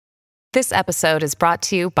This episode is brought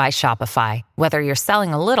to you by Shopify. Whether you're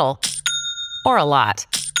selling a little or a lot,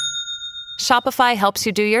 Shopify helps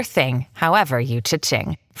you do your thing, however you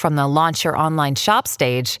cha-ching. From the launch your online shop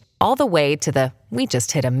stage, all the way to the we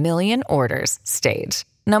just hit 1 million orders stage.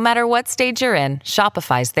 No matter what stage you're in,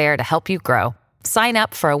 Shopify's there to help you grow. Sign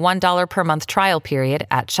up for a $1 per month trial period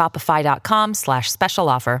at shopify.com/special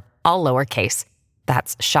offer, all lowercase.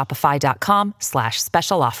 That's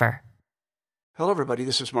shopify.com/special offer. Hello, everybody.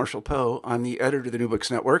 This is Marshall Poe. I'm the editor of the New Books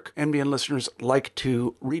Network. NBN listeners like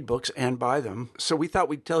to read books and buy them. So we thought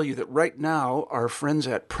we'd tell you that right now, our friends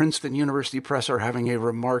at Princeton University Press are having a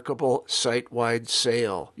remarkable site-wide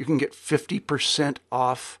sale. You can get 50%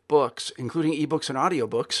 off books, including ebooks and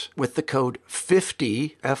audiobooks, with the code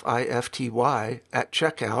 50, F-I-F-T-Y, at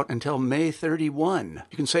checkout until May 31.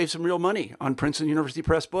 You can save some real money on Princeton University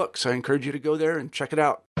Press books. I encourage you to go there and check it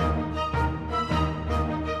out.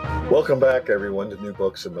 Welcome back, everyone, to New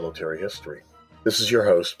Books in Military History. This is your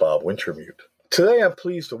host, Bob Wintermute. Today, I'm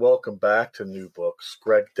pleased to welcome back to New Books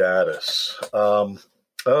Greg Daddis. I don't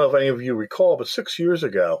know if any of you recall, but 6 years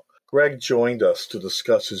ago, Greg joined us to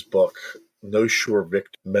discuss his book, No Sure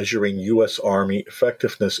Victory: Measuring U.S. Army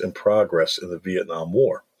Effectiveness and Progress in the Vietnam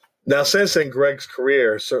War. Now, since then, Greg's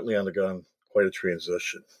career has certainly undergone quite a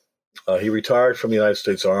transition. He retired from the United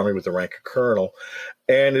States Army with the rank of colonel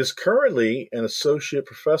and is currently an associate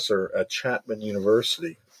professor at Chapman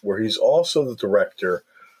University, where he's also the director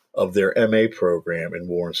of their MA program in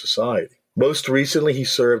War and Society. Most recently, he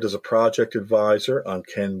served as a project advisor on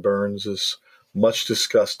Ken Burns'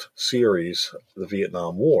 much-discussed series, The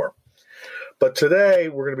Vietnam War. But today,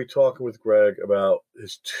 we're going to be talking with Greg about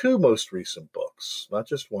his two most recent books, not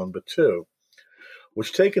just one, but two,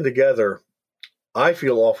 which taken together, I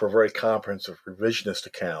feel offer a very comprehensive revisionist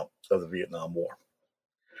account of the Vietnam War.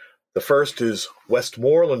 The first is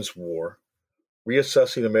Westmoreland's War,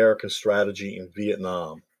 Reassessing American Strategy in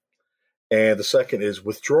Vietnam. And the second is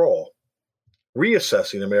Withdrawal,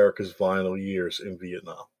 Reassessing America's Final Years in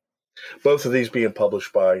Vietnam. Both of these being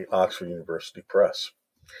published by Oxford University Press.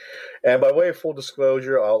 And by way of full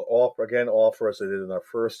disclosure, I'll offer, as I did in our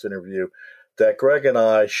first interview, that Greg and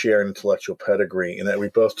I share an intellectual pedigree in that we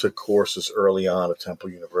both took courses early on at Temple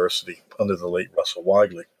University under the late Russell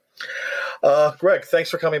Weigley. Greg, thanks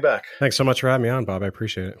for coming back. Thanks so much for having me on, Bob. I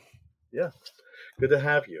appreciate it. Yeah, good to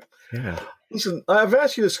have you. Yeah. Listen, I've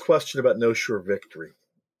asked you this question about No Sure Victory,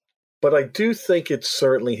 but I do think it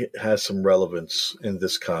certainly has some relevance in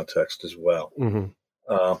this context as well. Mm-hmm.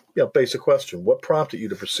 Basic question. What prompted you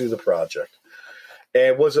to pursue the project?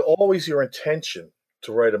 And was it always your intention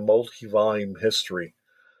to write a multi-volume history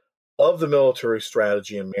of the military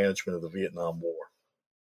strategy and management of the Vietnam War?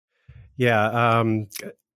 Yeah,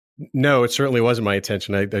 no, it certainly wasn't my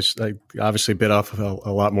intention. I obviously bit off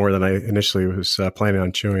a lot more than I initially was planning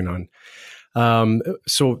on chewing on.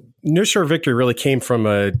 So No Sure Victory really came from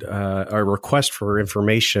a request for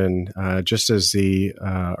information just as the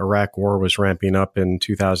Iraq War was ramping up in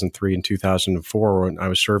 2003 and 2004 when I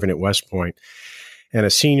was serving at West Point. And a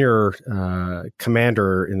senior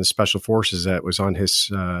commander in the Special Forces that was on his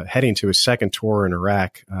heading to his second tour in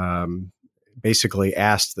Iraq basically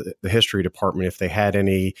asked the history department if they had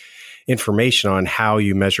any information on how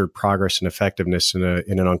you measured progress and effectiveness in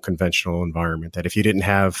an unconventional environment. That if you didn't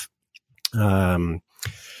have the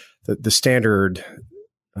standard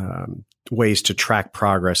ways to track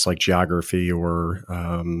progress like geography or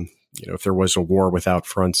if there was a war without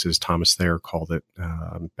fronts, as Thomas Thayer called it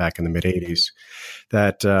back in the mid-'80s,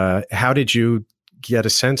 that how did you get a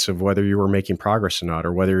sense of whether you were making progress or not,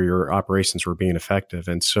 or whether your operations were being effective?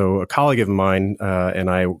 And so a colleague of mine and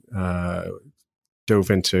I dove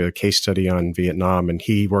into a case study on Vietnam, and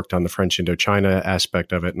he worked on the French Indochina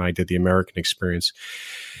aspect of it, and I did the American experience.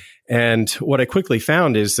 And what I quickly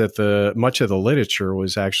found is that much of the literature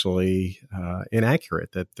was actually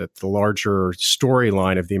inaccurate, that the larger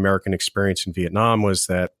storyline of the American experience in Vietnam was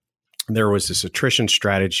that there was this attrition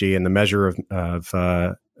strategy, and the measure of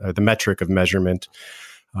the metric of measurement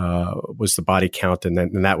was the body count, and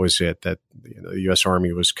that was it. That the U.S.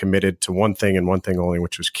 Army was committed to one thing and one thing only,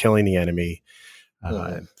 which was killing the enemy.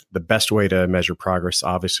 The best way to measure progress,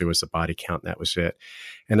 obviously, was the body count, and that was it.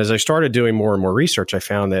 And as I started doing more and more research, I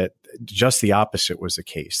found that just the opposite was the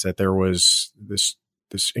case, that there was this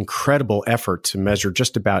incredible effort to measure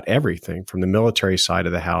just about everything from the military side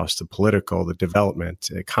of the house, the political, the development,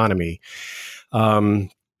 the economy. And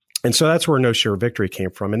so that's where No Sure Victory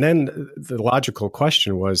came from. And then the logical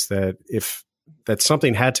question was that that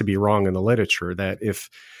something had to be wrong in the literature, that if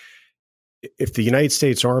the United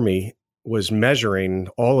States Army was measuring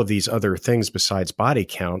all of these other things besides body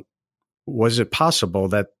count, was it possible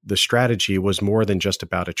that the strategy was more than just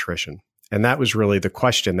about attrition? And that was really the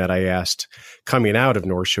question that I asked coming out of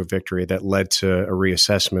North Show victory that led to a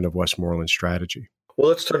reassessment of Westmoreland's strategy. Well,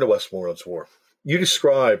 let's turn to Westmoreland's War. You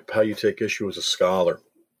describe how you take issue as a scholar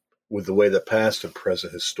with the way that past and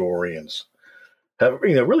present historians have,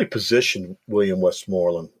 really positioned William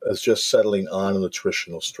Westmoreland as just settling on an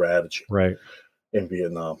attritional strategy in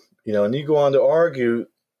Vietnam. And you go on to argue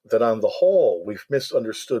that on the whole, we've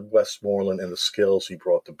misunderstood Westmoreland and the skills he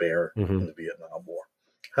brought to bear in the Vietnam War.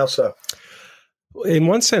 How so? In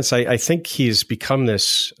one sense, I think he's become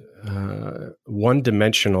this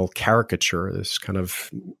one-dimensional caricature, this kind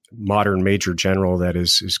of modern major general that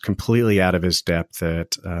is completely out of his depth.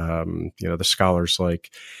 That the scholars like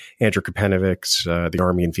Andrew Kopenovic's The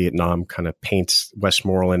Army in Vietnam kind of paints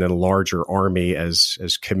Westmoreland and a larger army as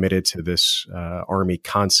committed to this army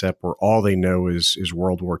concept where all they know is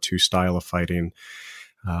World War II style of fighting.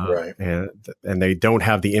 And they don't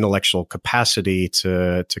have the intellectual capacity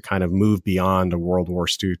to kind of move beyond a World War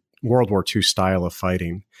II style of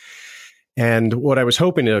fighting. And what I was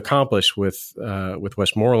hoping to accomplish with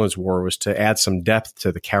Westmoreland's War was to add some depth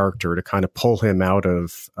to the character, to kind of pull him out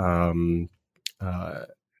of the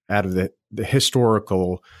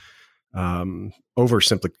historical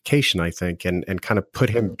oversimplification, I think, and kind of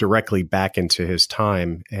put him directly back into his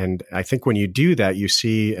time. And I think when you do that, you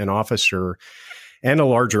see an officer and a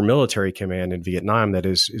larger military command in Vietnam that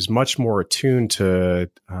is much more attuned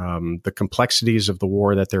to the complexities of the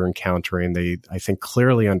war that they're encountering. They, I think,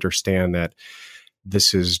 clearly understand that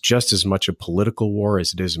this is just as much a political war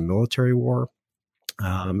as it is a military war,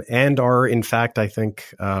 and are, in fact, I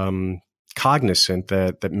think, cognizant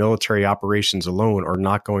that military operations alone are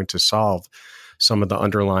not going to solve some of the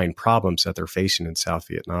underlying problems that they're facing in South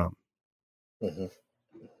Vietnam. Mm-hmm.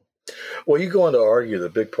 Well, you go on to argue the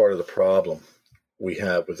big part of the problem we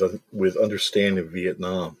have with understanding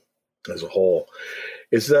Vietnam as a whole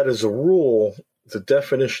is that, as a rule, the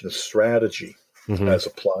definition of strategy as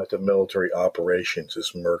applied to military operations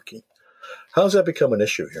is murky. How has that become an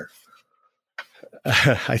issue here?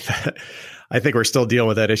 I think we're still dealing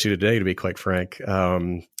with that issue today, to be quite frank,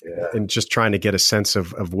 and just trying to get a sense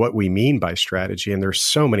of what we mean by strategy. And there's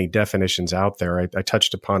so many definitions out there. I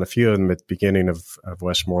touched upon a few of them at the beginning of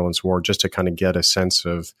Westmoreland's War, just to kind of get a sense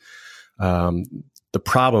of the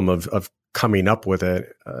problem of coming up with a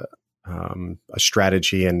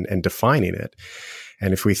strategy and defining it.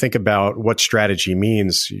 And if we think about what strategy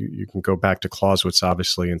means, you can go back to Clausewitz,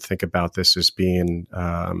 obviously, and think about this as being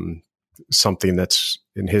something that's,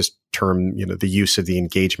 in his term, the use of the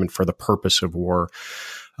engagement for the purpose of war.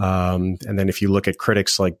 And then if you look at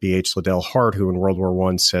critics like B.H. Liddell Hart, who in World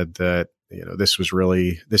War I said that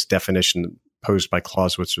this definition posed by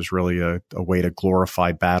Clausewitz was really a way to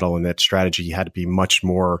glorify battle, and that strategy had to be much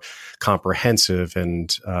more comprehensive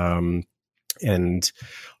and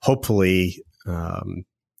hopefully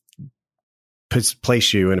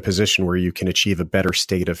place you in a position where you can achieve a better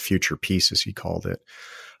state of future peace, as he called it.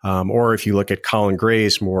 Or if you look at Colin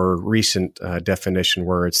Gray's more recent definition,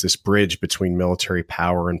 where it's this bridge between military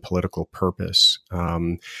power and political purpose.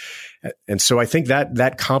 And so I think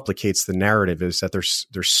that complicates the narrative, is that there's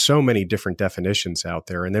so many different definitions out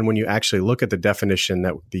there. And then when you actually look at the definition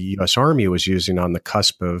that the U.S. Army was using on the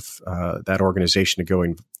cusp of that organization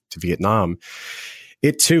going to Vietnam,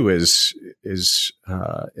 it too is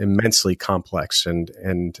immensely complex and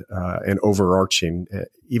overarching,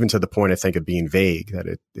 even to the point, I think, of being vague. That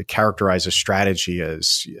it characterizes strategy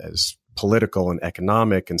as political and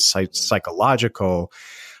economic and psychological.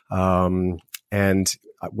 And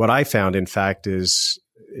what I found, in fact, is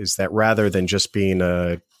that rather than just being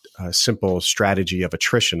a simple strategy of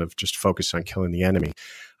attrition, of just focus on killing the enemy,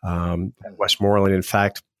 Westmoreland, in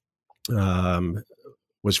fact,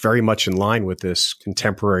 was very much in line with this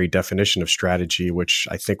contemporary definition of strategy, which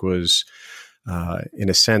I think was, in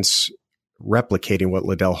a sense, replicating what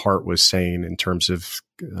Liddell Hart was saying in terms of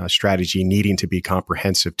strategy needing to be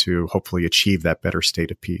comprehensive to hopefully achieve that better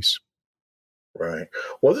state of peace. Right.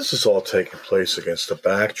 Well, this is all taking place against the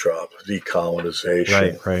backdrop of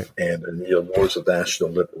decolonization and the wars of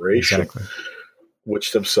national liberation,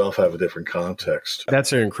 which themselves have a different context.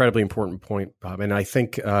 That's an incredibly important point, Bob. And I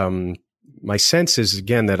think my sense is,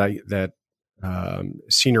 again, that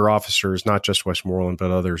senior officers, not just Westmoreland, but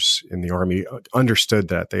others in the Army, understood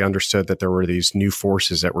that. They understood that there were these new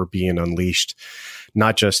forces that were being unleashed,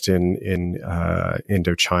 not just in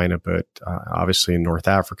Indochina, but obviously in North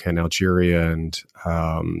Africa and Algeria. And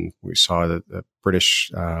we saw the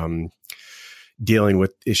British dealing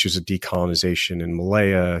with issues of decolonization in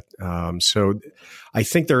Malaya. So I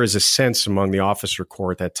think there is a sense among the officer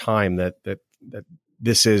corps at that time that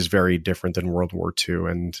this is very different than World War II,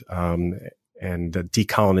 and the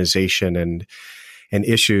decolonization and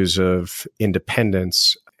issues of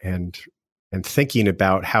independence and thinking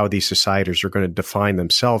about how these societies are going to define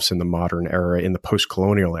themselves in the modern era, in the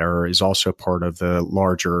post-colonial era, is also part of the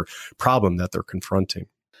larger problem that they're confronting.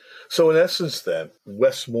 So in essence, then,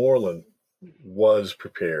 Westmoreland was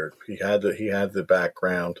prepared. He had the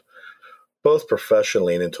background, both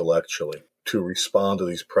professionally and intellectually, to respond to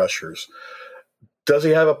these pressures. Does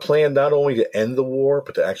he have a plan not only to end the war,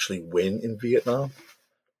 but to actually win in Vietnam?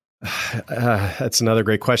 That's another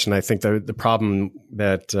great question. I think the problem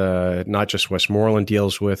that not just Westmoreland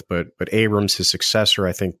deals with, but Abrams, his successor,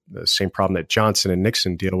 I think the same problem that Johnson and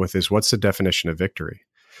Nixon deal with is, what's the definition of victory?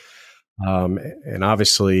 And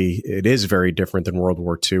obviously, it is very different than World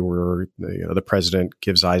War II, where the president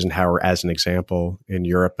gives Eisenhower as an example in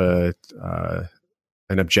Europe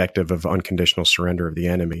an objective of unconditional surrender of the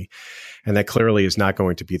enemy, and that clearly is not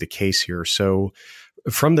going to be the case here. So,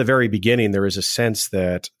 from the very beginning, there is a sense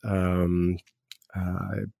that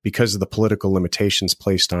because of the political limitations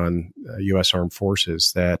placed on U.S. armed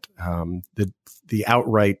forces, that the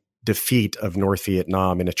outright defeat of North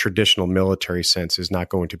Vietnam in a traditional military sense is not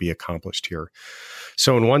going to be accomplished here.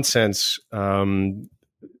 So in one sense,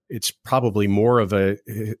 it's probably more of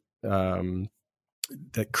that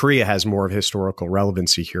Korea has more of historical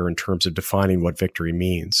relevancy here in terms of defining what victory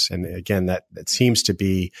means. And again, that seems to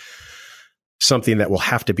be something that will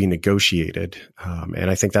have to be negotiated.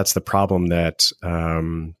 And I think that's the problem that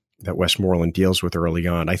Westmoreland deals with early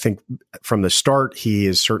on. I think from the start, he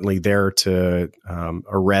is certainly there to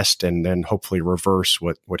arrest and then hopefully reverse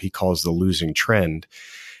what he calls the losing trend,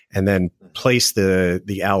 and then place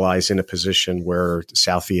the Allies in a position where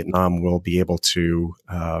South Vietnam will be able to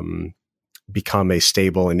become a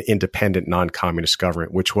stable and independent non-communist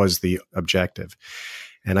government, which was the objective.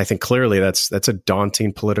 And I think clearly that's a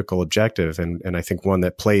daunting political objective, and I think one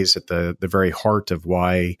that plays at the very heart of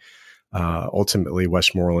why ultimately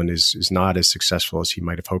Westmoreland is not as successful as he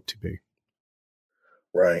might have hoped to be.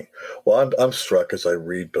 Right. Well, I'm struck as I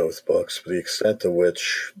read both books by the extent to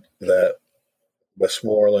which that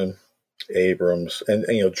Westmoreland, Abrams, and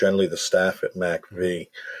generally the staff at MACV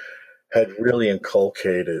had really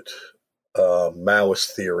inculcated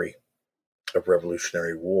Maoist theory of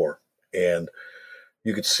revolutionary war. And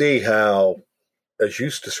you could see how, as you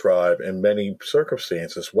describe, in many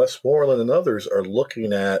circumstances, Westmoreland and others are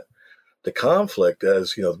looking at the conflict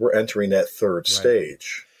as, we're entering that third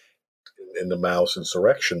stage in the Maoist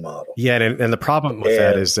insurrection model. Yeah, and the problem with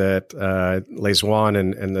that is that Les Yuan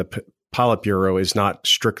and the Politburo is not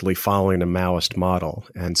strictly following a Maoist model.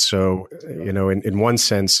 And so, in one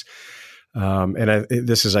sense,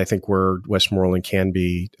 this is, I think, where Westmoreland can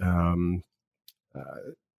be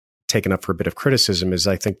taken up for a bit of criticism, is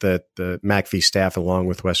I think that the MACV staff, along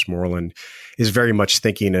with Westmoreland, is very much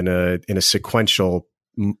thinking in a sequential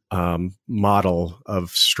model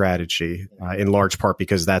of strategy, in large part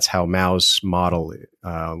because that's how Mao's model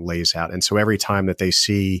lays out. And so every time that they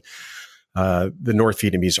see the North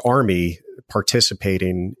Vietnamese army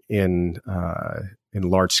participating in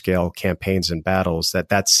large scale campaigns and battles,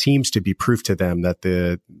 that seems to be proof to them that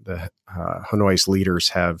the Hanoi's leaders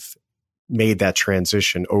have made that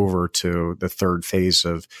transition over to the third phase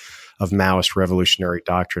of Maoist revolutionary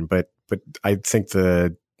doctrine. But I think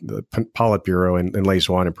the Politburo and Les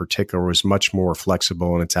Yuan in particular was much more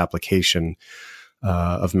flexible in its application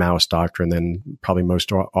of Maoist doctrine than probably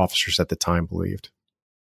most officers at the time believed.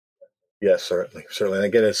 Yes, certainly. And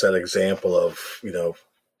again, it's that example of,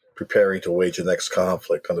 preparing to wage the next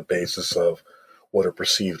conflict on the basis of what are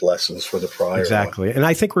perceived lessons for the prior. Exactly. one. And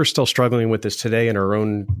I think we're still struggling with this today in our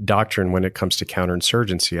own doctrine when it comes to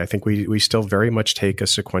counterinsurgency. I think we still very much take a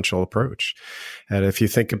sequential approach. And if you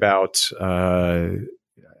think about,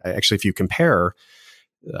 actually, if you compare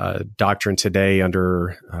doctrine today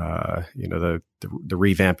under, the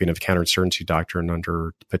revamping of counterinsurgency doctrine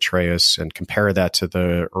under Petraeus, and compare that to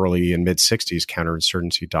the early and mid 60s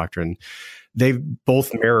counterinsurgency doctrine, they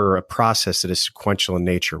both mirror a process that is sequential in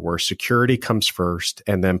nature, where security comes first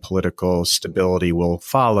and then political stability will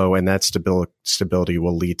follow, and that stability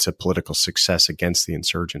will lead to political success against the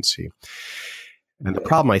insurgency. And the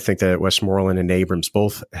problem I think that Westmoreland and Abrams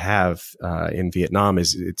both have in Vietnam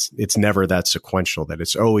is it's never that sequential, that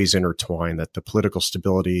it's always intertwined, that the political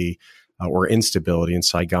stability or instability in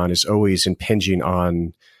Saigon is always impinging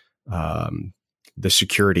on the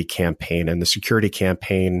security campaign. And the security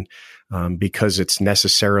campaign, because it's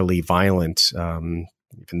necessarily violent, even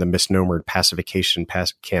the misnomered pacification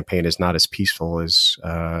campaign is not as peaceful as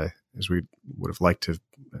we would have liked to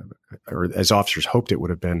or as officers hoped it would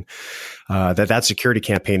have been, that security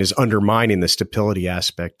campaign is undermining the stability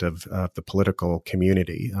aspect of the political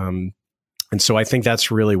community. And so I think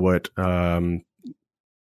that's really what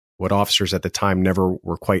officers at the time never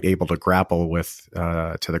were quite able to grapple with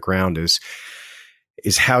to the ground is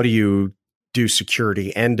how do you do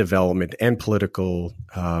security and development and political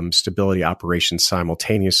stability operations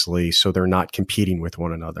simultaneously so they're not competing with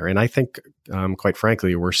one another. And I think, quite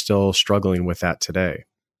frankly, we're still struggling with that today.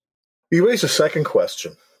 You raised a second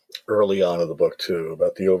question early on in the book, too,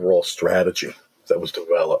 about the overall strategy that was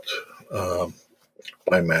developed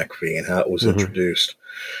by MACV and how it was introduced.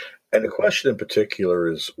 And the question in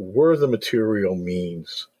particular is, were the material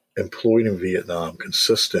means employed in Vietnam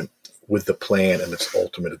consistent with the plan and its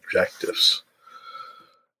ultimate objectives?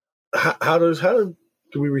 How do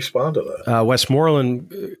we respond to that?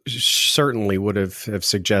 Westmoreland certainly would have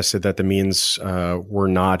suggested that the means were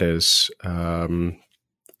not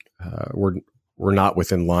were not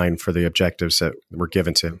within line for the objectives that were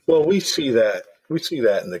given to him. Well, we see that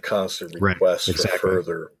in the constant requests for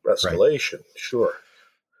further escalation, sure.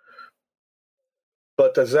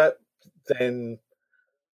 But does that then?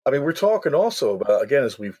 I mean, we're talking also about, again,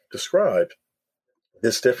 as we've described,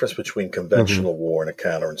 this difference between conventional war and a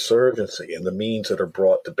counterinsurgency, and the means that are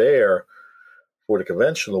brought to bear for the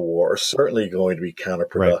conventional war are certainly going to be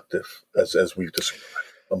counterproductive, as we've described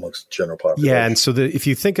amongst the general population. Yeah, and so if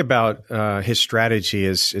you think about his strategy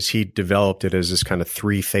as he developed it as this kind of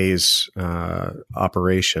three-phase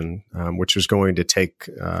operation, which was going to take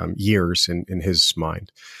years in his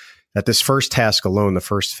mind. That this first task alone, the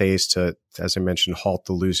first phase to, as I mentioned, halt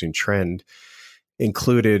the losing trend,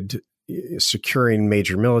 included securing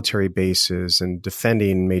major military bases and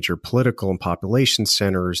defending major political and population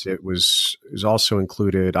centers. It was also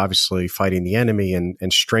included, obviously, fighting the enemy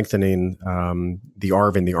and strengthening the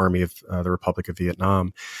ARVN, the Army of the Republic of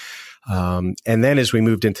Vietnam. And then as we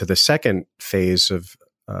moved into the second phase of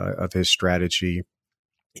his strategy,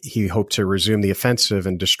 he hoped to resume the offensive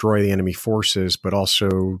and destroy the enemy forces, but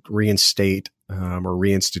also reinstate or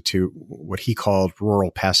reinstitute what he called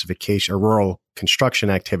rural pacification or rural construction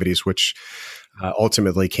activities, which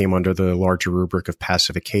ultimately came under the larger rubric of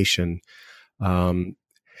pacification. And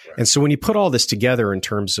so when you put all this together in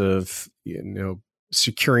terms of,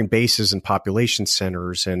 securing bases and population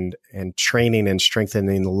centers and training and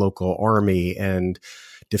strengthening the local army and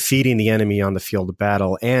defeating the enemy on the field of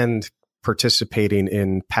battle and participating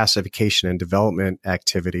in pacification and development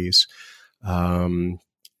activities, and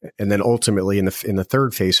then ultimately in the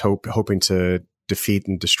third phase, hoping to defeat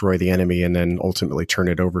and destroy the enemy, and then ultimately turn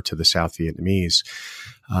it over to the South Vietnamese.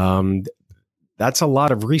 That's a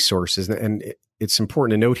lot of resources, and it's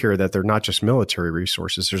important to note here that they're not just military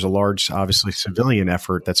resources. There's a large, obviously, civilian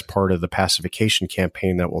effort that's part of the pacification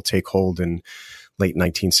campaign that will take hold in late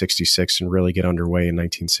 1966 and really get underway in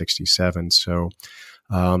 1967. So.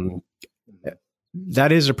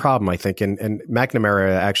 That is a problem, I think. And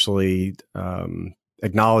McNamara actually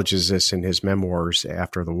acknowledges this in his memoirs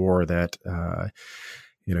after the war that,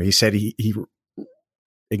 he said he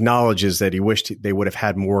acknowledges that he wished they would have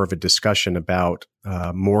had more of a discussion about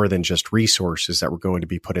more than just resources that were going to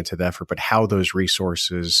be put into the effort, but how those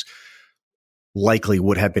resources likely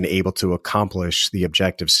would have been able to accomplish the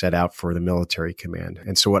objectives set out for the military command.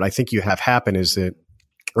 And so what I think you have happen is that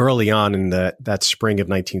early on in that spring of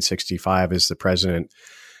 1965, as the president,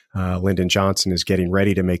 Lyndon Johnson, is getting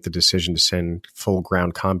ready to make the decision to send full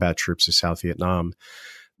ground combat troops to South Vietnam,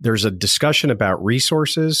 there's a discussion about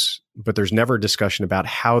resources, but there's never a discussion about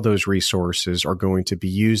how those resources are going to be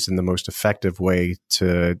used in the most effective way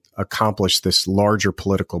to accomplish this larger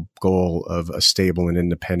political goal of a stable and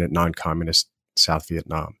independent non-communist South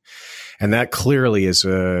Vietnam. And that clearly is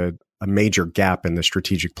a major gap in the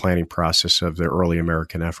strategic planning process of the early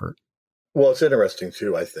American effort. Well, it's interesting,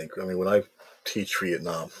 too, I think. I mean, when I teach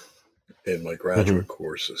Vietnam in my graduate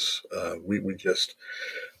courses, we just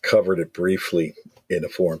covered it briefly in a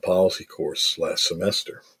foreign policy course last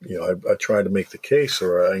semester. I try to make the case,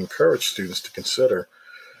 or I encourage students to consider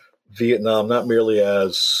Vietnam not merely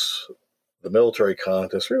as the military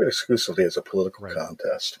contest, or even exclusively as a political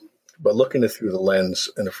contest, but looking at it through the lens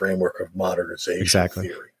and the framework of modernization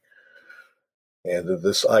theory. And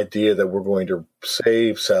this idea that we're going to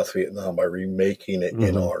save South Vietnam by remaking it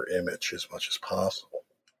in our image as much as possible.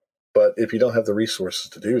 But if you don't have the resources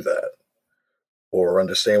to do that, or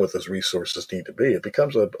understand what those resources need to be, it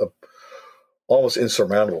becomes a almost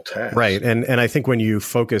insurmountable task. Right. And I think when you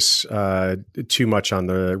focus too much on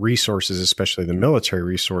the resources, especially the military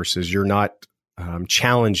resources, you're not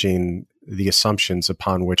challenging the assumptions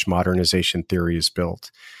upon which modernization theory is built.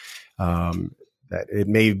 that it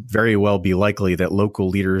may very well be likely that local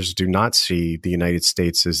leaders do not see the United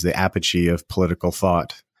States as the apogee of political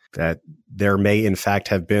thought, that there may in fact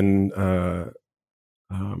have been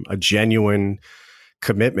a genuine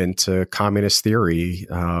commitment to communist theory,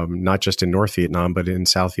 not just in North Vietnam, but in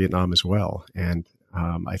South Vietnam as well. And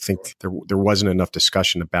I think there wasn't enough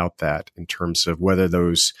discussion about that in terms of whether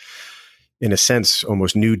those, in a sense,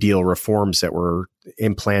 almost New Deal reforms that were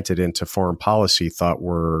implanted into foreign policy thought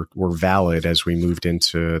were valid as we moved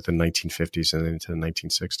into the 1950s and into the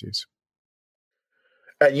 1960s.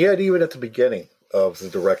 And yet, even at the beginning of the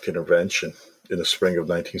direct intervention in the spring of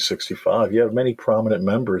 1965, you have many prominent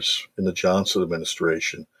members in the Johnson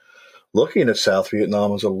administration looking at South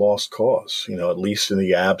Vietnam as a lost cause, at least in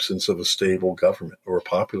the absence of a stable government or a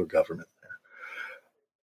popular government there.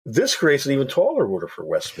 This creates an even taller order for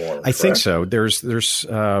Westmoreland. I think so. There's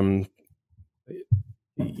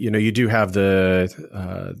you do have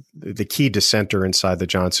the key dissenter inside the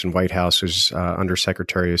Johnson White House is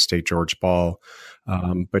Undersecretary of State George Ball,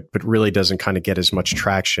 but really doesn't kind of get as much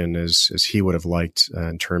traction as he would have liked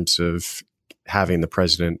in terms of having the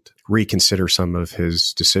president reconsider some of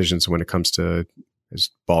his decisions when it comes to, as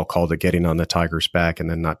Ball called it, getting on the tiger's back and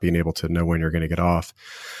then not being able to know when you're going to get off.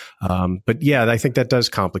 But yeah, I think that does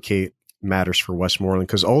complicate matters for Westmoreland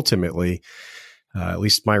because ultimately, at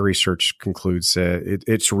least my research concludes that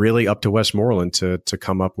it's really up to Westmoreland to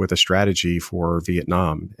come up with a strategy for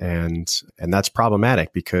Vietnam, and that's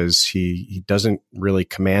problematic because he doesn't really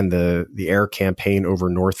command the air campaign over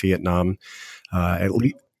North Vietnam. At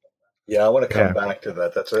least, yeah, I want to come back to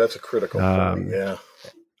that. That's a critical point. Yeah,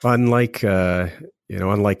 unlike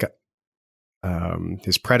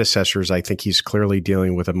his predecessors, I think he's clearly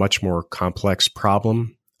dealing with a much more complex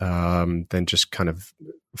problem than just kind of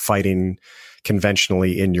fighting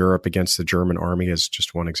conventionally in Europe against the German army as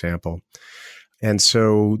just one example. And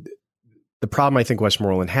so the problem I think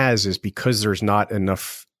Westmoreland has is because there's not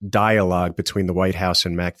enough dialogue between the White House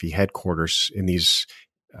and MACV headquarters in these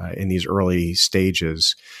early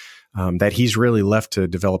stages, that he's really left to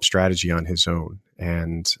develop strategy on his own.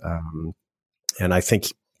 And I think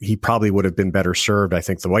he probably would have been better served. I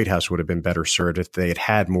think the White House would have been better served if they had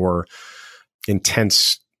had more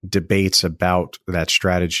intense debates about that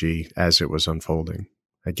strategy as it was unfolding.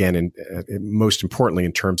 Again, and most importantly,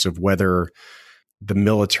 in terms of whether the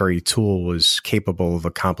military tool was capable of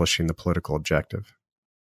accomplishing the political objective.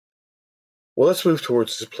 Well, let's move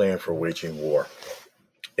towards the plan for waging war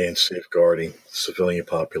and safeguarding the civilian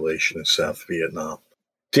population in South Vietnam.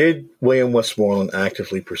 Did William Westmoreland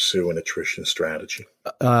actively pursue an attrition strategy?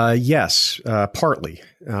 Yes, partly.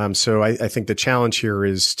 So I think the challenge here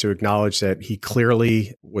is to acknowledge that he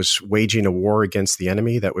clearly was waging a war against the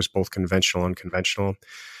enemy that was both conventional and unconventional.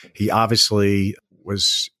 He obviously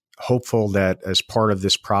was hopeful that as part of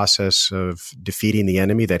this process of defeating the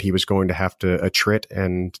enemy, that he was going to have to attrit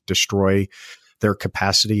and destroy their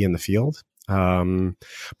capacity in the field.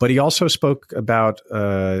 But he also spoke about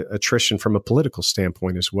attrition from a political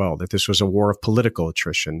standpoint as well, that this was a war of political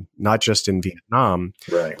attrition, not just in Vietnam,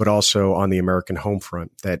 right, but also on the American home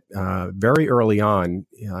front. That very early on,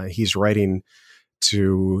 he's writing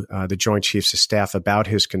to the Joint Chiefs of Staff about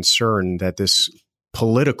his concern that this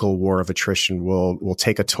political war of attrition will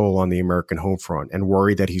take a toll on the American home front and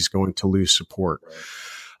worry that he's going to lose support.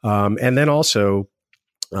 Right. And then also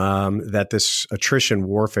that this attrition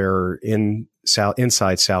warfare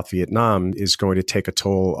inside South Vietnam is going to take a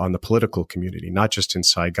toll on the political community, not just in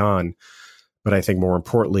Saigon, but I think more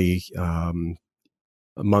importantly,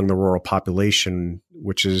 among the rural population,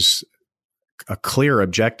 which is a clear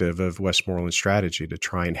objective of Westmoreland's strategy to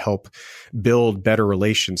try and help build better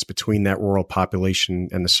relations between that rural population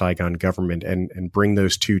and the Saigon government and bring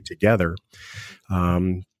those two together.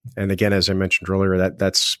 And again, as I mentioned earlier,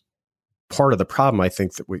 that's part of the problem, I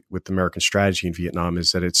think, that with American strategy in Vietnam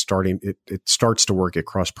is that it starts to work at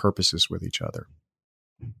cross purposes with each other.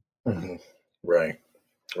 Mm-hmm. Right.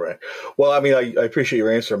 Well, I mean, I appreciate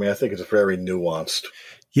your answer. I mean, I think it's a very nuanced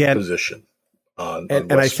position.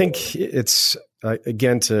 And I think it's,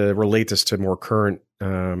 again, to relate this to more current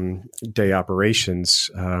day operations,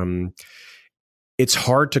 it's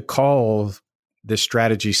hard to call this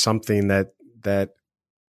strategy something that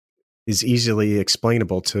is easily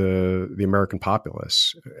explainable to the American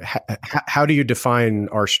populace. How do you define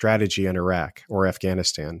our strategy in Iraq or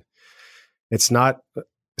Afghanistan? It's not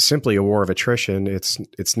simply a war of attrition.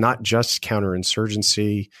 It's not just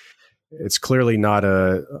counterinsurgency. It's clearly not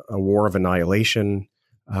a war of annihilation.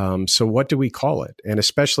 So what do we call it? And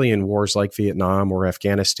especially in wars like Vietnam or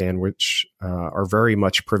Afghanistan, which are very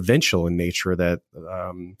much provincial in nature, that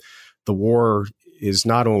the war is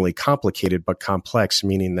not only complicated but complex,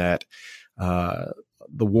 meaning that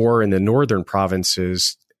the war in the northern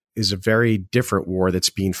provinces is a very different war that's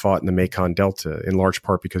being fought in the Mekong Delta, in large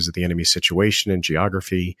part because of the enemy situation and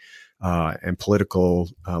geography and political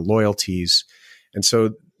loyalties. And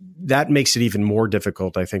so that makes it even more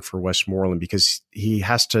difficult, I think, for Westmoreland, because he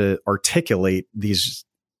has to articulate these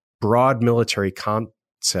broad military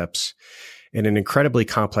concepts in an incredibly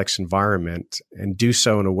complex environment and do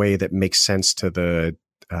so in a way that makes sense to the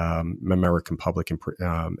American public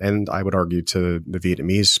and I would argue to the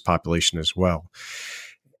Vietnamese population as well.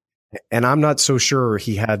 And I'm not so sure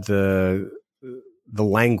he had the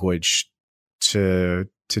language to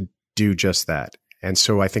do just that. And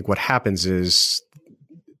so I think what happens is,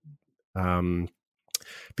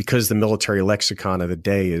 because the military lexicon of the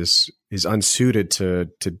day is unsuited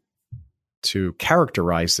to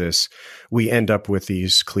characterize this, we end up with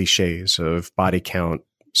these cliches of body count,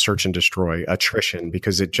 search and destroy, attrition,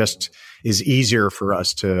 because it just is easier for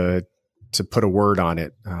us to put a word on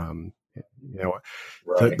it.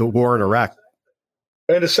 Right. The war in Iraq.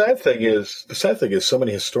 And the sad thing is, so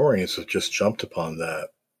many historians have just jumped upon that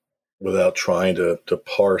without trying to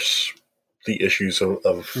parse the issues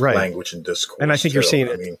of right. language and discourse. And I think you're seeing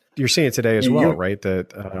it today as well, right?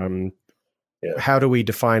 That how do we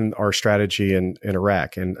define our strategy in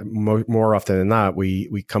Iraq? And more often than not,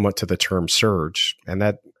 we come up to the term surge, and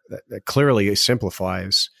that clearly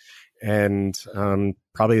simplifies and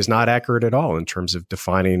probably is not accurate at all in terms of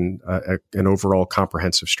defining an overall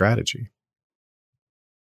comprehensive strategy.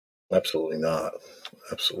 Absolutely not.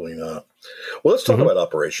 Absolutely not. Well, let's talk about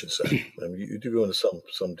operations then. I mean, you do go into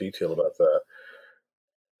some detail about that.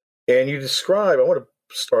 And you describe, I want to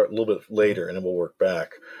start a little bit later and then we'll work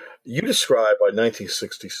back. You describe by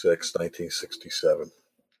 1966, 1967,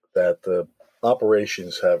 that the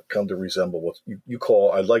operations have come to resemble what you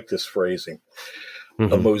call, I like this phrasing,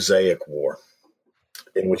 a mosaic war,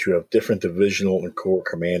 in which you have different divisional and corps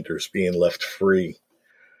commanders being left free,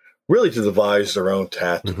 really to devise their own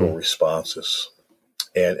tactical responses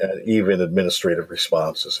and even administrative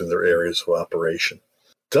responses in their areas of operation.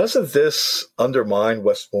 Doesn't this undermine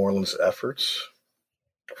Westmoreland's efforts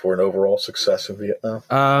for an overall success in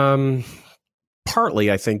Vietnam?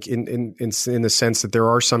 Partly, I think, in the sense that there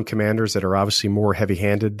are some commanders that are obviously more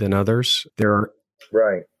heavy-handed than others. There are.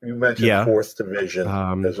 Right. You mentioned 4th Division.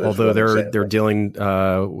 Although they're dealing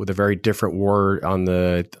with a very different war on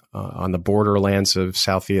the borderlands of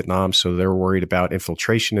South Vietnam, so they're worried about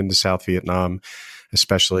infiltration into South Vietnam,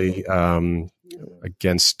 especially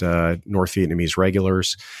against North Vietnamese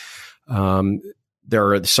regulars.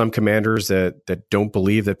 There are some commanders that don't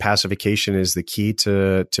believe that pacification is the key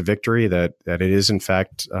to victory, that it is, in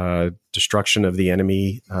fact, destruction of the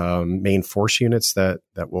enemy main force units that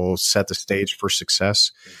will set the stage for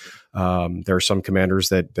success. There are some commanders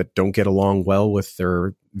that don't get along well with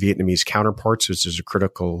their Vietnamese counterparts, which is a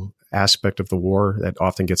critical aspect of the war that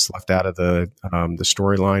often gets left out of the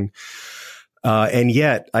storyline. And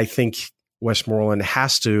yet, I think Westmoreland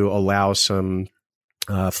has to allow some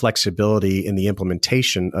flexibility in the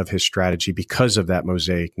implementation of his strategy because of that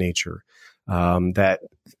mosaic nature, that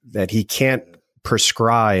he can't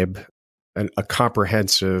prescribe a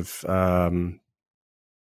comprehensive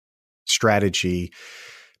strategy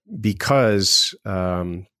because,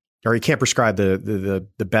 or he can't prescribe the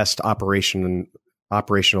best operational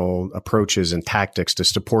approaches and tactics to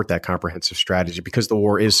support that comprehensive strategy because the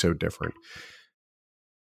war is so different.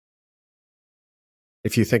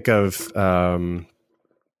 If you think of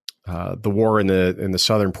the war in the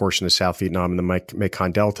southern portion of South Vietnam, in the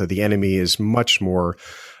Mekong Delta, the enemy is much more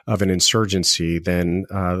of an insurgency than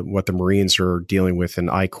what the Marines are dealing with in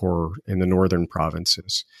I Corps in the northern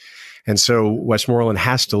provinces. And so Westmoreland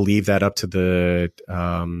has to leave that up to the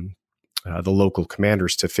local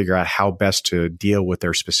commanders to figure out how best to deal with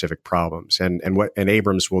their specific problems. And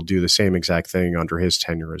Abrams will do the same exact thing under his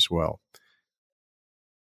tenure as well.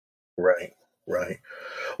 Right. Right.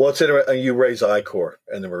 Well, it's interesting. You raise I Corps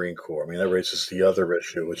and the Marine Corps. I mean, that raises the other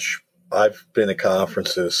issue, which I've been at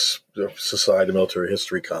conferences, Society of Military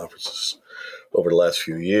History conferences over the last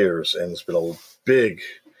few years, and there's been a big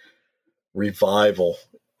revival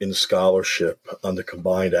in scholarship on the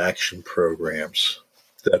combined action programs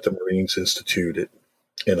that the Marines instituted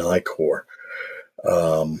in I Corps,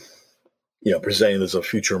 presented as a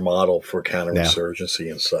future model for counterinsurgency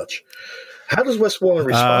and such. How does Westmoreland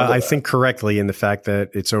respond to that? I think correctly in the fact that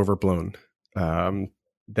it's overblown.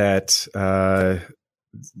 That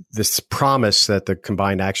this promise that the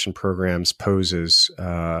combined action programs poses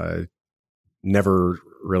never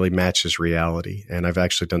really matches reality. And I've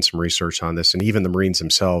actually done some research on this, and even the Marines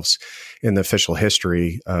themselves, in the official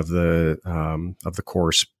history of the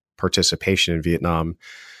Corps' participation in Vietnam,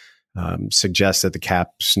 suggests that the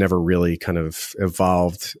CAPs never really kind of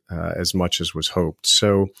evolved as much as was hoped.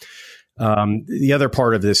 So the other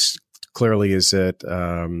part of this clearly is that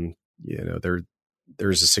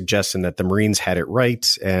there's a suggestion that the Marines had it right,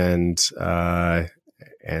 and the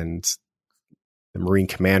Marine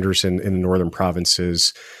commanders in the northern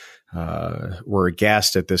provinces were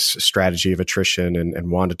aghast at this strategy of attrition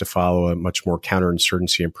and wanted to follow a much more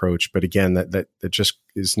counterinsurgency approach. But again, that just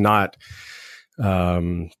is not.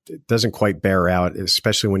 It doesn't quite bear out,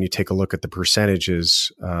 especially when you take a look at the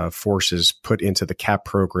percentages forces put into the CAP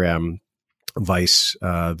program vice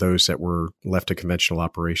those that were left to conventional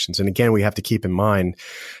operations. And again, we have to keep in mind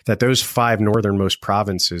that those 5 northernmost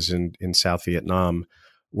provinces in South Vietnam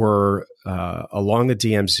were along the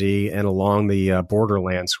DMZ and along the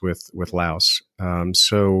borderlands with Laos.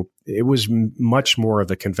 So it was much more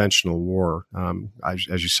of a conventional war, as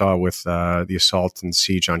you saw with the assault and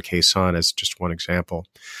siege on Khe Sanh as just one example,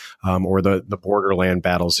 or the borderland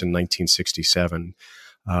battles in 1967.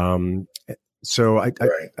 So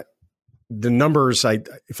the numbers,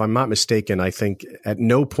 if I'm not mistaken, I think at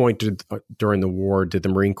no point during the war did the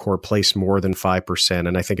Marine Corps place more than 5%,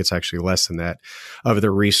 and I think it's actually less than that, of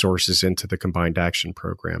their resources into the Combined Action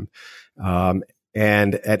Program.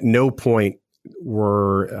 And at no point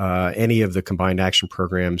were any of the Combined Action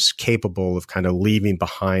Programs capable of kind of leaving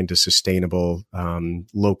behind a sustainable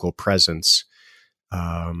local presence.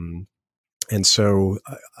 And so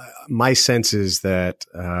my sense is that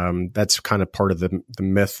that's kind of part of the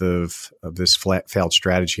myth of this failed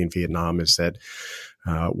strategy in Vietnam, is that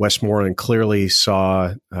Westmoreland clearly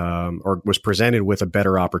saw or was presented with a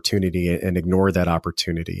better opportunity and ignored that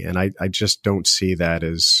opportunity. And I just don't see that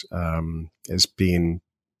as being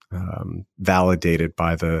validated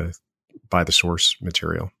by the source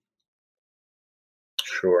material.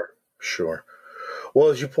 Sure. Well,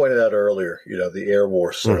 as you pointed out earlier, the air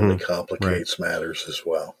war certainly complicates matters as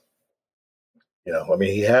well.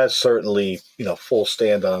 He has certainly, full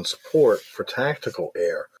stand-on support for tactical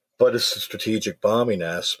air, but it's the strategic bombing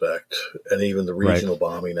aspect and even the regional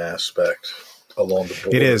bombing aspect along the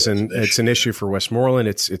border. It is, and it's an issue for Westmoreland.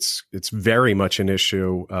 It's very much an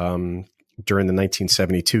issue during the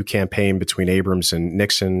 1972 campaign between Abrams and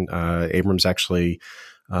Nixon. Abrams actually,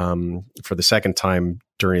 for the second time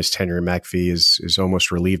during his tenure in MACV, is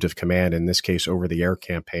almost relieved of command, in this case over the air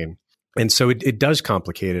campaign. And so it does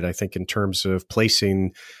complicate it, I think, in terms of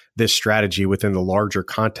placing this strategy within the larger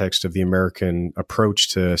context of the American approach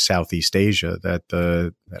to Southeast Asia,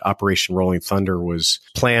 that Operation Rolling Thunder was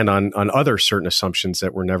planned on other certain assumptions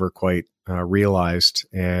that were never quite realized.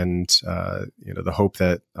 And, the hope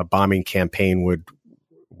that a bombing campaign would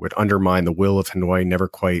undermine the will of Hanoi never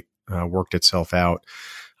quite worked itself out.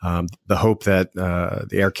 The hope that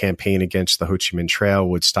the air campaign against the Ho Chi Minh Trail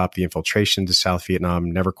would stop the infiltration to South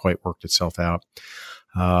Vietnam never quite worked itself out.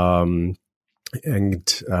 I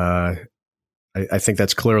think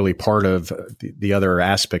that's clearly part of the other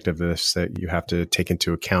aspect of this that you have to take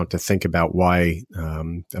into account to think about why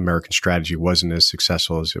American strategy wasn't as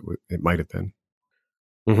successful as it might have been.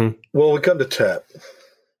 Mm-hmm. Well, we come to Tet,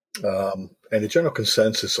 and the general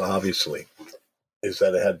consensus, obviously, is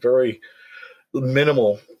that it had very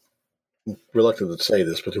minimal, reluctant to say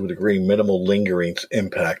this, but to a degree, minimal lingering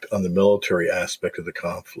impact on the military aspect of the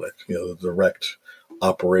conflict, the direct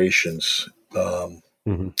operations,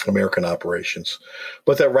 American operations,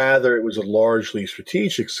 but that rather it was a largely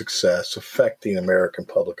strategic success affecting American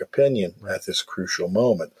public opinion at this crucial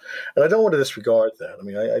moment. And I don't want to disregard that.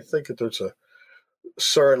 I think that there's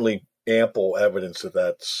certainly ample evidence that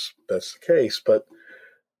that's the case, but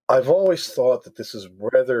I've always thought that this is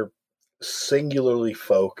rather singularly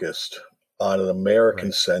focused on an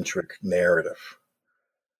American-centric narrative.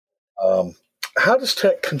 How does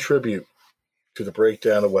Tet contribute to the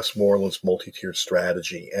breakdown of Westmoreland's multi-tiered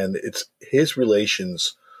strategy and his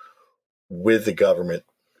relations with the government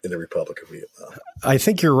in the Republic of Vietnam? I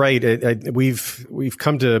think you're right. We've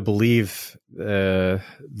come to believe the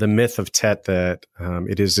myth of Tet that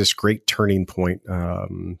it is this great turning point,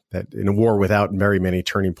 that in a war without very many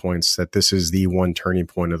turning points, that this is the one turning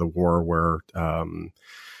point of the war where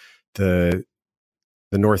the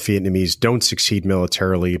North Vietnamese don't succeed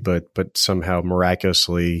militarily, but somehow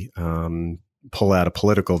miraculously pull out a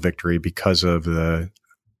political victory because of the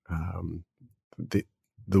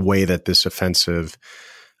way that this offensive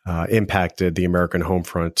impacted the American home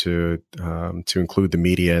front to include the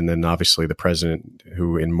media, and then obviously the president,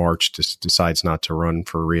 who in March just decides not to run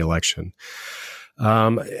for re-election.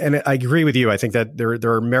 And I agree with you. I think that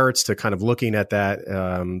there are merits to kind of looking at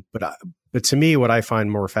that. But to me, what I find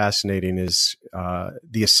more fascinating is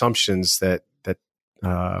the assumptions that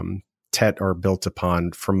Tet are built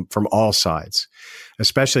upon from all sides,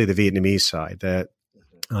 especially the Vietnamese side, that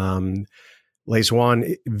Le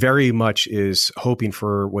Duan very much is hoping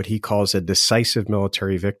for what he calls a decisive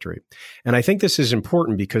military victory. And I think this is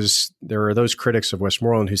important because there are those critics of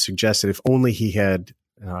Westmoreland who suggest that if only he had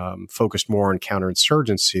focused more on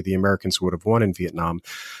counterinsurgency, the Americans would have won in Vietnam.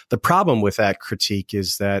 The problem with that critique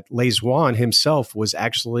is that Le Duan himself was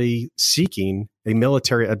actually seeking a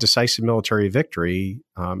decisive military victory,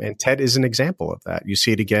 and Tet is an example of that. You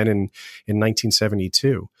see it again in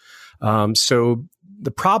 1972. So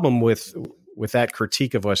the problem with that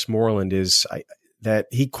critique of Westmoreland is that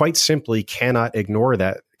he quite simply cannot ignore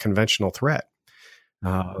that conventional threat.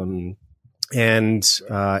 And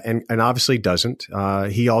obviously doesn't.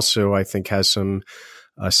 He also, I think, has some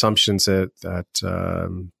assumptions that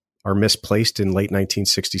are misplaced in late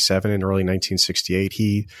 1967 and early 1968.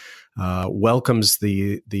 He welcomes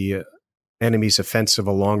the enemy's offensive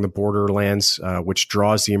along the borderlands, which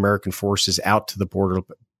draws the American forces out to the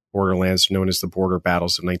borderlands known as the border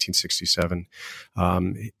battles of 1967.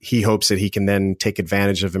 He hopes that he can then take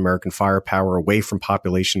advantage of American firepower away from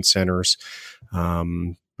population centers.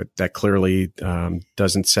 But that clearly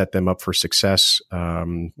doesn't set them up for success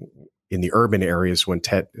in the urban areas when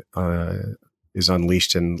Tet is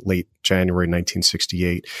unleashed in late January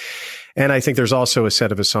 1968. And I think there's also a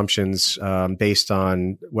set of assumptions based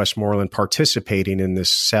on Westmoreland participating in this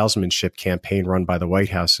salesmanship campaign run by the White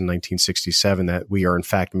House in 1967 that we are in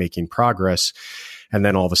fact making progress. And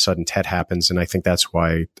then all of a sudden Tet happens. And I think that's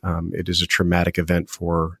why it is a traumatic event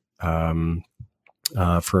for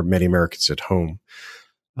many Americans at home.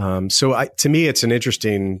 To me, it's an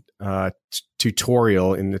interesting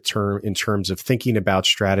tutorial in terms of thinking about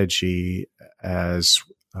strategy as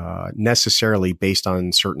necessarily based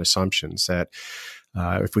on certain assumptions. That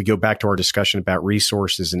if we go back to our discussion about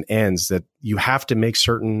resources and ends, that you have to make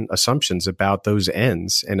certain assumptions about those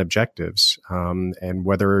ends and objectives, and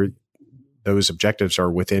whether those objectives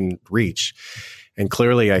are within reach. And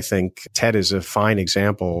clearly, I think Tet is a fine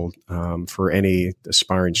example for any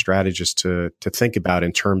aspiring strategist to think about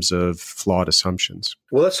in terms of flawed assumptions.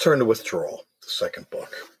 Well, let's turn to Withdrawal, the second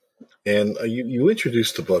book. And you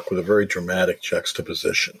introduced the book with a very dramatic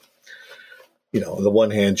juxtaposition. On the one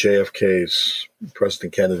hand, JFK's,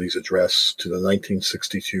 President Kennedy's address to the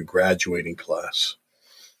 1962 graduating class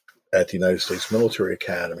at the United States Military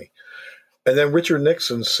Academy. And then Richard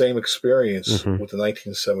Nixon's same experience with the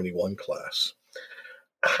 1971 class.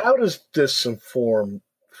 How does this inform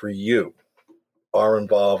for you our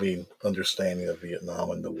involving understanding of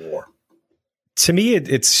Vietnam and the war? To me,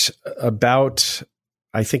 it's about,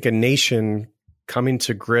 I think, a nation coming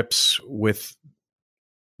to grips with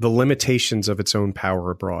the limitations of its own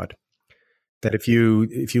power abroad. That if you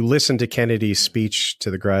listen to Kennedy's speech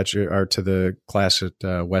to the graduate or to the class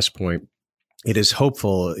at West Point, it is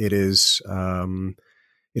hopeful. It is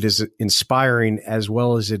inspiring as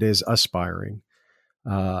well as it is aspiring.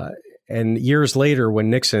 And years later, when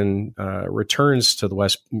Nixon returns to the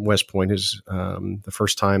West Point, is the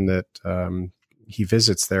first time that he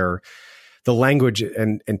visits there, the language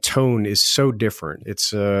and tone is so different.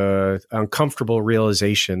 It's an uncomfortable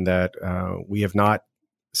realization that we have not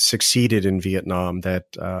succeeded in Vietnam,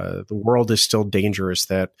 that the world is still dangerous,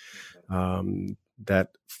 that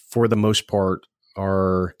for the most part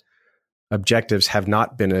our objectives have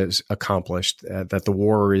not been as accomplished, that the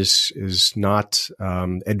war is not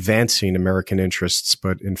advancing American interests,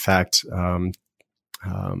 but in fact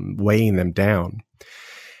weighing them down.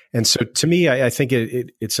 And so to me, I think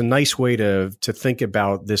it's a nice way to think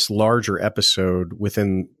about this larger episode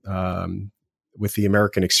within with the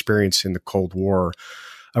American experience in the Cold War,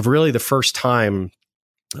 of really the first time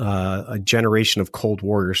a generation of Cold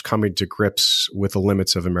Warriors coming to grips with the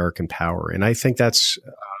limits of American power. And I think that's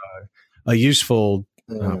a useful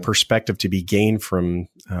perspective to be gained from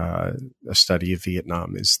a study of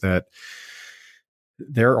Vietnam, is that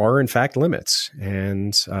there are, in fact, limits,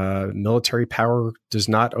 and military power does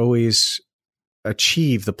not always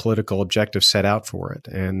achieve the political objective set out for it.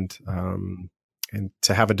 And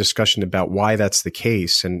to have a discussion about why that's the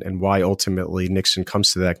case and why ultimately Nixon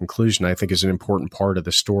comes to that conclusion, I think is an important part of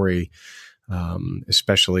the story,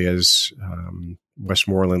 especially as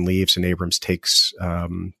Westmoreland leaves and Abrams takes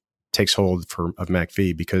hold of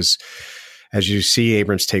MACV, because as you see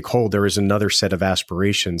Abrams take hold, there is another set of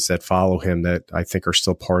aspirations that follow him that I think are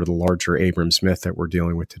still part of the larger Abrams myth that we're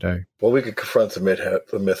dealing with today. Well, we could confront the myth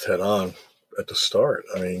head on at the start.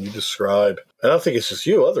 I mean, you describe, and I don't think it's just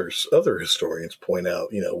you, other historians point out,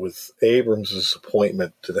 with Abrams'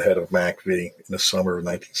 appointment to the head of MACV in the summer of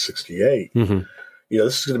 1968,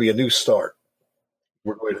 this is going to be a new start.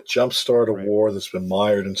 We're going to jumpstart a war that's been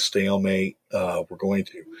mired in stalemate. We're going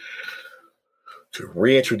to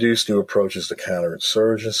reintroduce new approaches to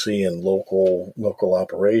counterinsurgency and local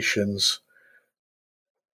operations.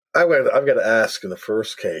 I've got to ask in the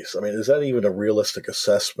first case, I mean, is that even a realistic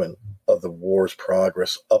assessment of the war's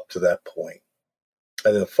progress up to that point?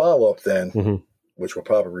 And then the follow-up then, which we'll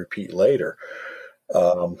probably repeat later,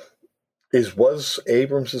 was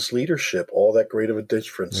Abrams' leadership all that great of a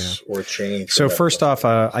difference or a change? So first off,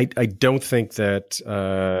 I don't think that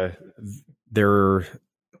there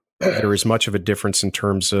is much of a difference in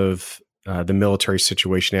terms of the military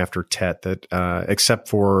situation after Tet, that except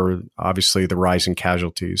for obviously the rise in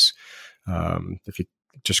casualties. If you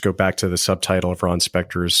just go back to the subtitle of Ron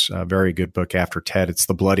Spector's very good book, After Tet, it's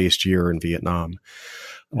the bloodiest year in Vietnam.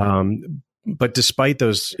 But despite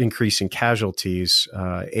those increasing casualties,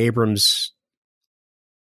 Abrams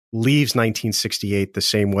leaves 1968 the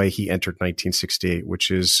same way he entered 1968,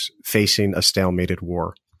 which is facing a stalemated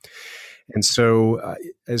war. And so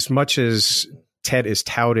as much as Tet is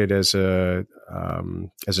touted as a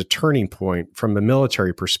turning point from a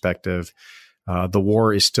military perspective, the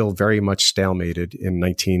war is still very much stalemated in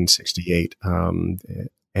 1968.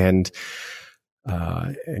 And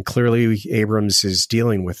clearly Abrams is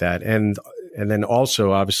dealing with that. And then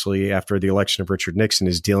also, obviously, after the election of Richard Nixon,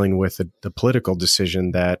 is dealing with the political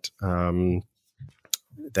decision that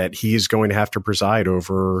he is going to have to preside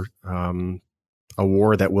over a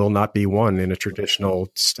war that will not be won in a traditional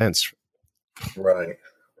sense. Right.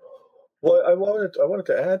 Well, I wanted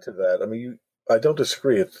to add to that. I mean, I don't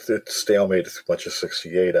disagree. It's stalemate as much as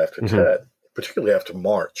 68 after Tet, particularly after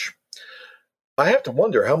March. I have to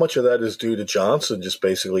wonder how much of that is due to Johnson just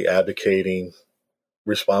basically abdicating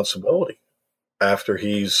responsibility after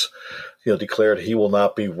he's, declared he will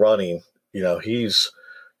not be running. He's,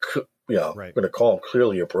 I'm going to call him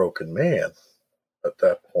clearly a broken man at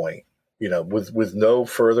that point. With no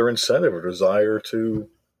further incentive or desire to.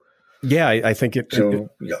 Yeah, I think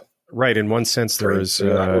right. In one sense, there is.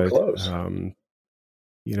 There's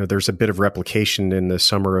a bit of replication in the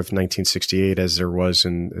summer of 1968 as there was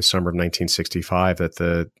in the summer of 1965, that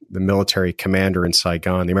the military commander in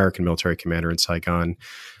Saigon, the American military commander in Saigon,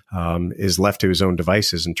 is left to his own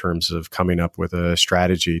devices in terms of coming up with a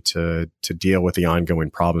strategy to deal with the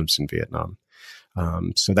ongoing problems in Vietnam.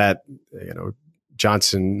 So that,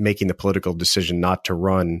 Johnson making the political decision not to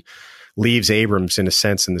run leaves Abrams in a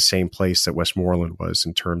sense in the same place that Westmoreland was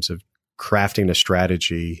in terms of crafting a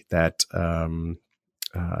strategy that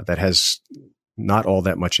has not all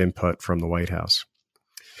that much input from the White House.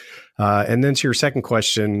 And then to your second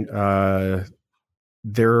question,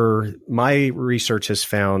 my research has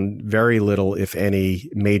found very little, if any,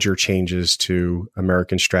 major changes to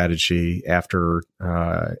American strategy after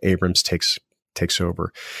Abrams takes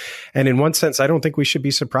over. And in one sense, I don't think we should be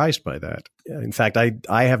surprised by that. In fact,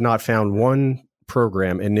 I have not found one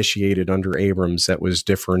program initiated under Abrams that was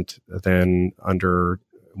different than under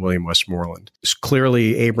William Westmoreland.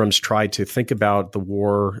 Clearly, Abrams tried to think about the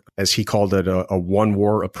war, as he called it, a one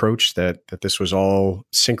war approach, that this was all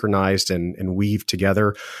synchronized and weaved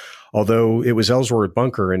together. Although it was Ellsworth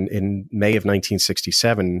Bunker in May of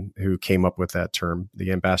 1967 who came up with that term,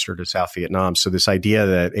 the ambassador to South Vietnam. So this idea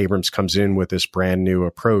that Abrams comes in with this brand new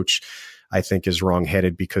approach, I think, is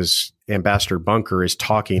wrongheaded, because Ambassador Bunker is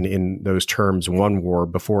talking in those terms, one war,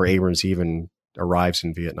 before Abrams even arrives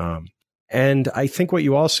in Vietnam. And I think what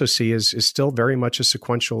you also see is still very much a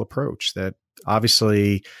sequential approach, that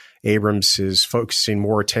obviously Abrams is focusing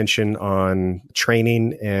more attention on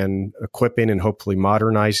training and equipping and hopefully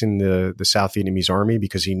modernizing the South Vietnamese army,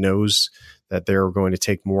 because he knows that they're going to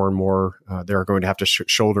take more and more, they're going to have to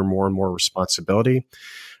shoulder more and more responsibility.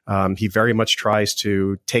 He very much tries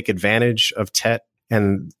to take advantage of Tet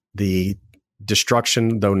and the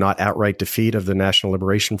destruction, though not outright defeat, of the National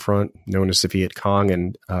Liberation Front, known as the Viet Cong,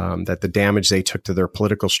 and that the damage they took to their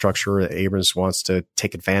political structure, Abrams wants to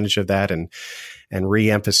take advantage of that and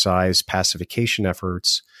re-emphasize pacification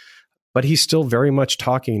efforts. But he's still very much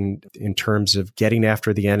talking in terms of getting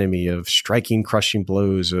after the enemy, of striking crushing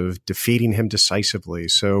blows, of defeating him decisively.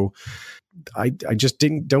 So I just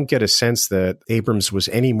don't get a sense that Abrams was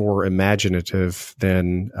any more imaginative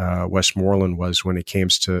than Westmoreland was when it came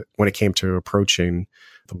to approaching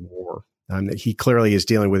the war. He clearly is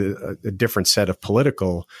dealing with a different set of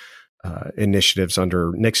political initiatives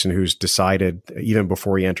under Nixon, who's decided, even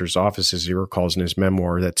before he enters office, as he recalls in his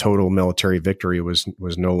memoir, that total military victory was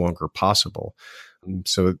no longer possible.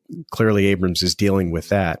 So clearly Abrams is dealing with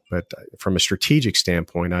that. But from a strategic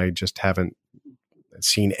standpoint, I just haven't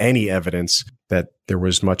seen any evidence that there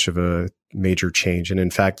was much of a major change. And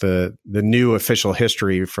in fact, the new official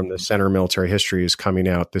history from the Center of Military History is coming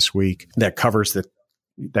out this week that covers the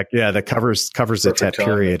Tet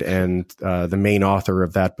period. And the main author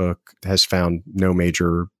of that book has found no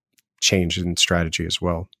major change in strategy as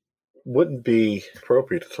well. Wouldn't be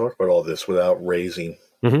appropriate to talk about all this without raising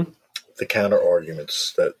the counter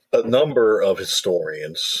arguments that a number of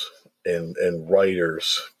historians and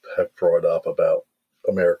writers have brought up about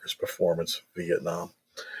America's performance in Vietnam.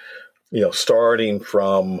 Starting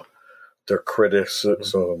from their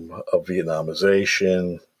criticism of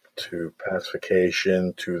Vietnamization to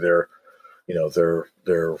pacification to their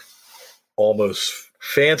almost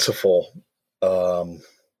fanciful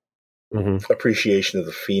appreciation of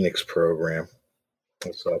the Phoenix program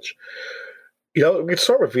and such. We can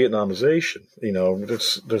start with Vietnamization.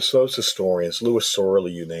 There's those historians, Louis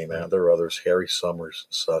Sorley, you name it. There are others, Harry Summers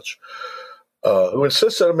and such, who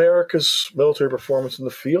insist that America's military performance in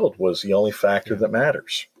the field was the only factor that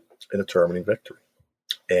matters in determining victory,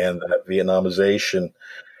 and that Vietnamization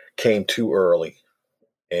came too early.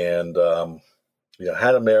 And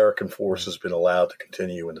had American forces been allowed to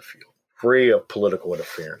continue in the field, free of political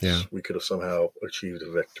interference, we could have somehow achieved a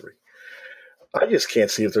victory. I just can't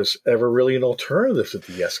see if there's ever really an alternative to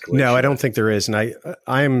de-escalation. No, I don't think there is. And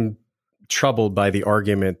I'm troubled by the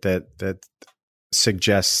argument that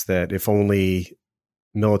suggests that if only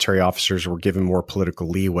military officers were given more political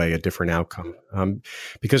leeway, a different outcome.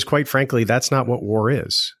 Because quite frankly, that's not what war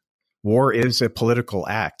is. War is a political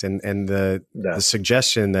act. And the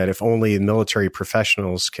suggestion that if only military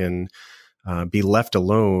professionals can be left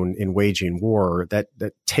alone in waging war, that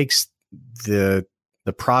takes the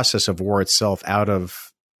process of war itself out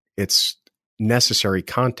of its necessary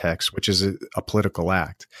context, which is a political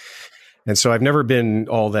act. And so I've never been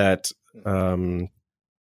all that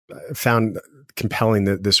found compelling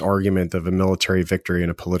this argument of a military victory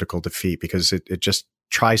and a political defeat, because it just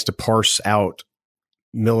tries to parse out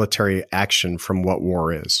military action from what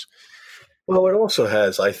war is. Well, it also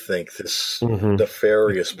has, I think, this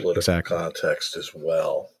nefarious political context as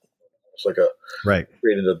well. It's like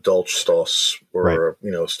creating a Dolchstoss or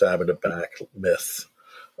stab in the back myth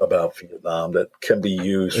about Vietnam that can be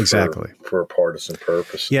used for partisan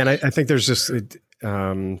purposes. Yeah, and I think there's this,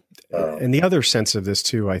 and the other sense of this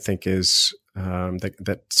too, I think, is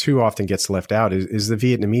that too often gets left out is the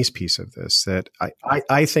Vietnamese piece of this. That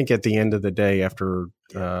I think at the end of the day, after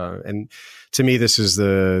and to me, this is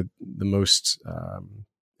the most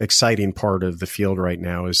exciting part of the field right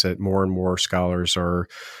now, is that more and more scholars are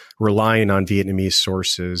relying on Vietnamese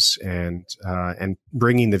sources and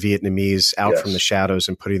bringing the Vietnamese out from the shadows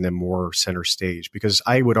and putting them more center stage. Because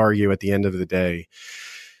I would argue at the end of the day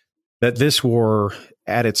that this war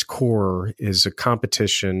at its core is a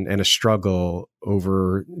competition and a struggle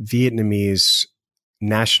over Vietnamese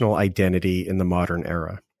national identity in the modern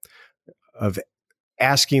era, of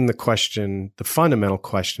asking the question, the fundamental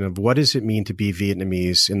question of what does it mean to be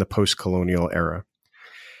Vietnamese in the post-colonial era?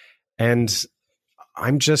 And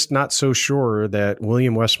I'm just not so sure that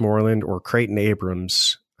William Westmoreland or Creighton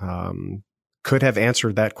Abrams could have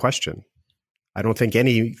answered that question. I don't think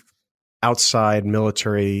any outside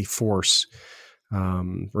military force,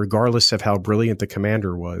 regardless of how brilliant the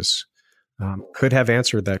commander was, could have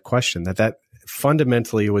answered that question. That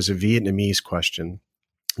fundamentally was a Vietnamese question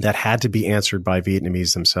that had to be answered by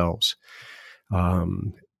Vietnamese themselves.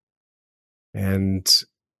 And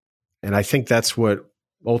I think that's what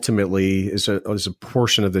ultimately is a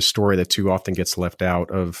portion of the story that too often gets left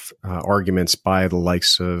out of arguments by the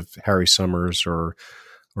likes of Harry Summers or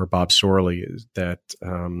Bob Sorley, is that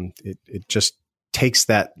it just takes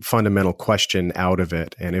that fundamental question out of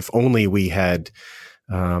it. And if only we had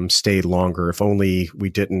stayed longer, if only we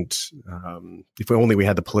didn't, if only we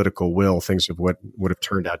had the political will, things would have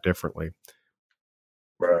turned out differently.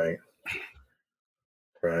 Right.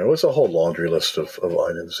 It was a whole laundry list of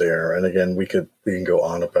items there. And again, we can go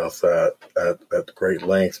on about that at great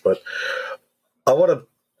length, but I want to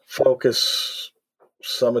focus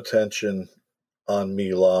some attention on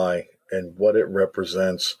My Lai and what it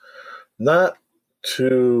represents, not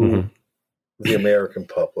to the American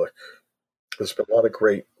public. There's been a lot of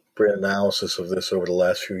great analysis of this over the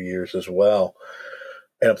last few years as well.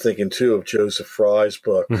 And I'm thinking too of Joseph Fry's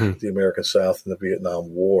book, The American South and the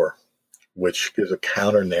Vietnam War, which gives a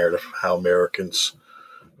counter narrative of how Americans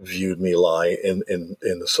viewed My Lai in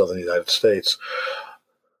the southern United States.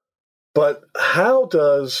 But how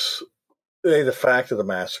does the fact of the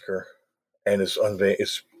massacre and is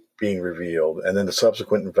being revealed, and then the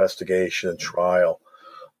subsequent investigation and trial,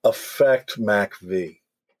 affect MACV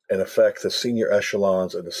and affect the senior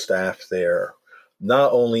echelons and the staff there,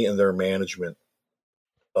 not only in their management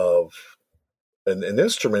of an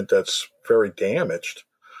instrument that's very damaged,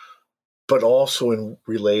 but also in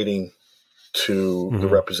relating to the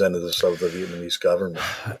representatives of the Vietnamese government?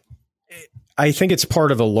 I think it's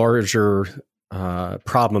part of a larger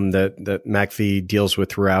problem that MACV deals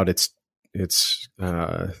with throughout its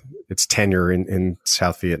tenure in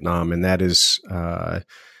South Vietnam, and that is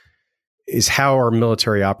how are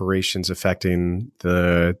military operations affecting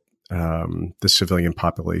the civilian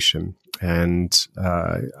population. And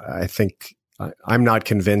I think I'm not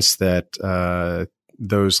convinced that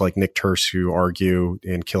those like Nick Turse who argue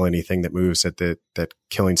in Kill Anything That Moves that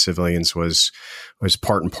killing civilians was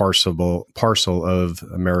part and parcel of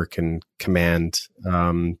American command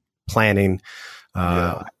planning.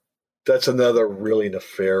 That's another really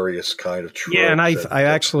nefarious kind of trope. Yeah, and I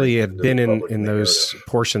actually have been in those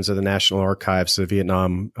portions of the National Archives, the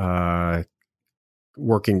Vietnam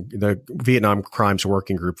Crimes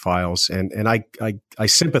Working Group files, and I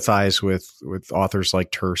sympathize with authors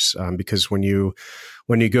like Turse because when you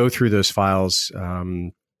go through those files,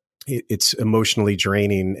 it's emotionally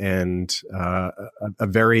draining and a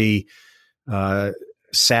very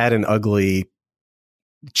sad and ugly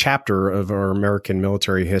chapter of our American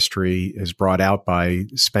military history is brought out by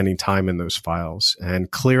spending time in those files.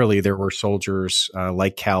 And clearly there were soldiers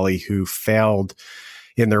like Calley who failed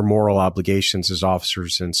in their moral obligations as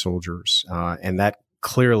officers and soldiers. And that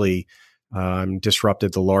clearly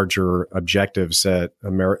disrupted the larger objectives that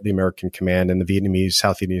the American command and the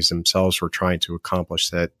South Vietnamese themselves were trying to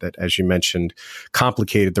accomplish that, as you mentioned,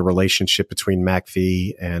 complicated the relationship between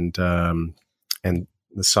MACV and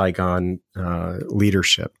the Saigon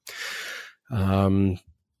leadership.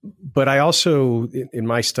 But I also, in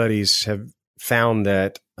my studies, have found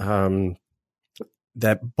that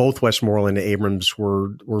that both Westmoreland and Abrams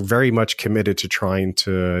were very much committed to trying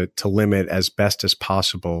to limit as best as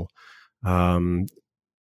possible wanton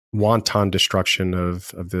destruction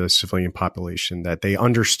of the civilian population. That they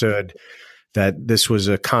understood that this was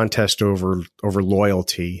a contest over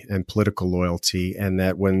loyalty and political loyalty, and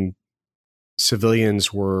that when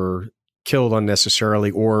civilians were killed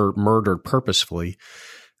unnecessarily or murdered purposefully,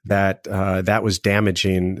 that was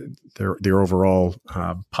damaging their overall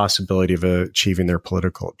possibility of achieving their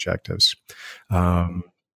political objectives.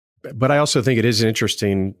 But I also think it is an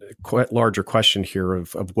interesting, quite larger question here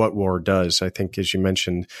of what war does. I think, as you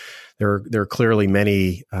mentioned, there are clearly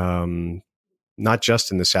many, not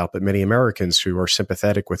just in the South, but many Americans who are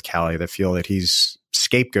sympathetic with Calley, that feel that he's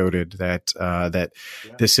scapegoated, that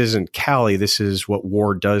this isn't Calley, this is what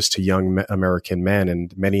war does to young American men.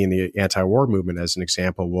 And many in the anti-war movement, as an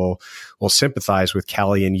example, will sympathize with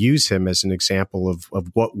Calley and use him as an example of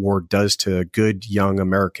what war does to good young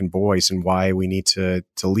American boys and why we need to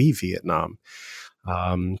leave Vietnam.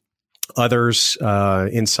 Others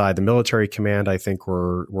inside the military command, I think,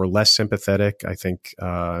 were less sympathetic. I think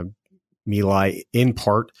My Lai, in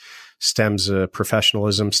part, stems a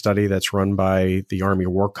professionalism study that's run by the Army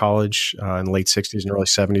War College in the late 60s and early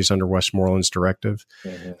 70s under Westmoreland's directive,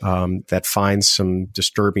 that finds some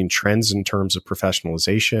disturbing trends in terms of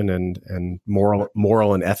professionalization and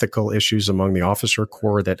moral and ethical issues among the officer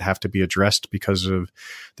corps that have to be addressed because of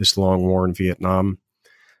this long war in Vietnam.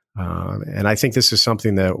 And I think this is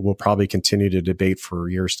something that we'll probably continue to debate for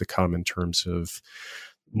years to come in terms of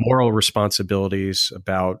moral responsibilities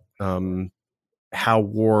about how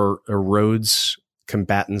war erodes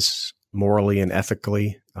combatants morally and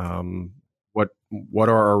ethically. What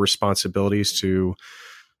are our responsibilities to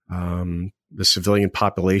the civilian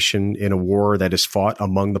population in a war that is fought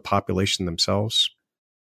among the population themselves?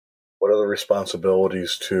 What are the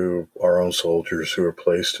responsibilities to our own soldiers who are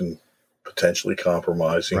placed in potentially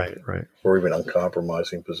compromising or even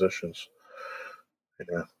uncompromising positions?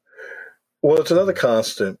 Yeah. Well, it's another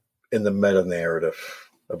constant in the meta-narrative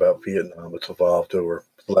about Vietnam. It's evolved over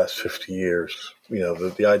the last 50 years. You know,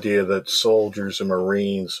 the idea that soldiers and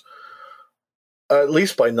Marines, at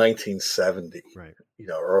least by 1970, you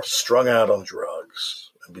know, are strung out on drugs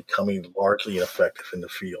and becoming largely ineffective in the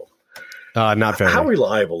field. Not very. How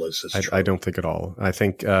reliable is this? I don't think at all. I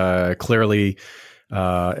think clearly,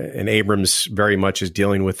 and Abrams very much is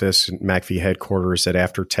dealing with this in MACV headquarters, that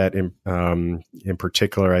after Tet in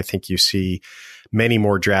particular, I think you see many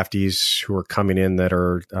more draftees who are coming in that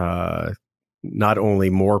are not only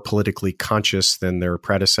more politically conscious than their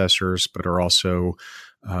predecessors, but are also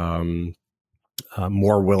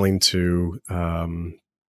more willing to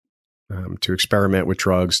experiment with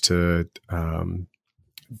drugs, to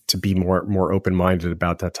be more open-minded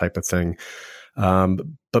about that type of thing.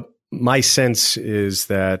 But my sense is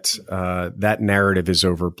that that narrative is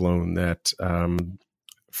overblown. That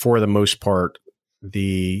for the most part,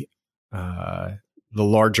 the the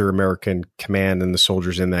larger American command and the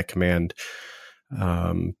soldiers in that command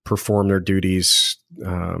perform their duties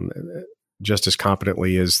just as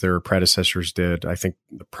competently as their predecessors did. I think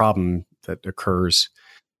the problem that occurs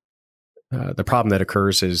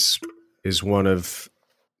is one of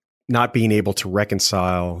not being able to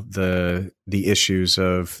reconcile the issues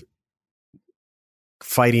of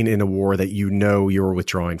fighting in a war that you're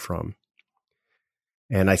withdrawing from.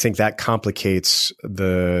 And I think that complicates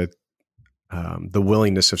the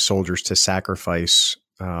willingness of soldiers to sacrifice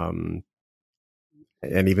and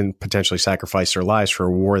even potentially sacrifice their lives for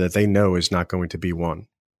a war that they know is not going to be won.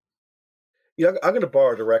 Yeah, I'm going to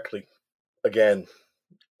borrow directly, again,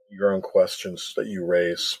 your own questions that you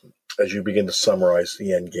raise as you begin to summarize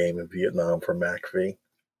the end game in Vietnam for MACV.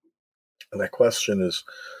 And that question is,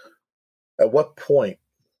 at what point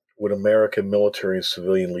would American military and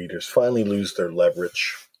civilian leaders finally lose their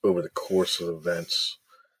leverage over the course of events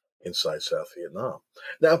inside South Vietnam?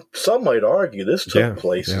 Now, some might argue this took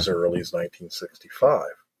place as early as 1965.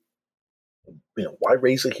 Why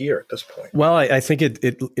raise it here at this point? Well, I think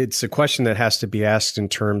it's a question that has to be asked in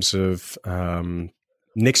terms of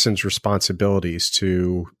Nixon's responsibilities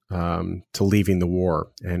to leaving the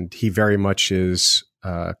war, and he very much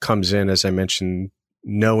comes in, as I mentioned,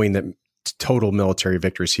 knowing that total military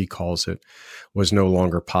victory, as he calls it, was no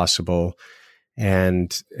longer possible,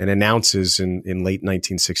 and announces in late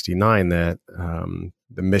 1969 that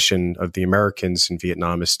the mission of the Americans in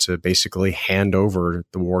Vietnam is to basically hand over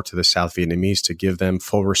the war to the South Vietnamese, to give them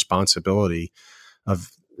full responsibility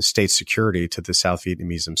of state security to the South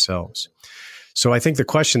Vietnamese themselves. So I think the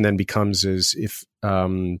question then becomes is if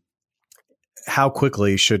how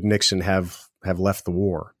quickly should Nixon have left the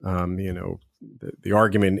war? The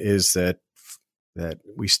argument is that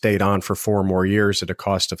we stayed on for 4 more years at a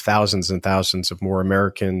cost of thousands and thousands of more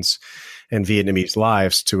Americans and Vietnamese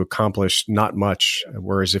lives to accomplish not much.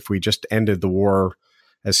 Whereas if we just ended the war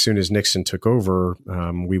as soon as Nixon took over,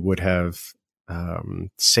 we would have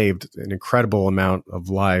saved an incredible amount of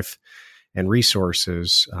life and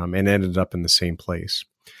resources and ended up in the same place.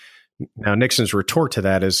 Now, Nixon's retort to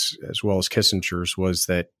that, as well as Kissinger's, was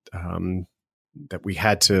that we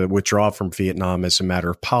had to withdraw from Vietnam as a matter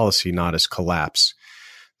of policy, not as collapse,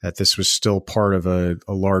 that this was still part of a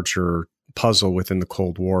larger puzzle within the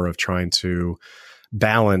Cold War of trying to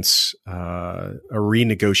balance a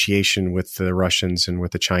renegotiation with the Russians and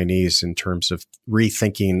with the Chinese in terms of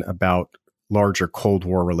rethinking about larger Cold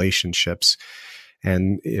War relationships.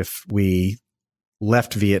 And if we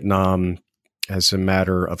left Vietnam as a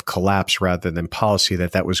matter of collapse rather than policy,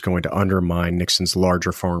 that was going to undermine Nixon's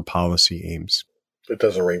larger foreign policy aims. It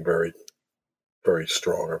doesn't ring very, very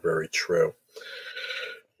strong or very true.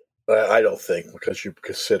 I don't think, because you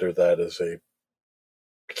consider that you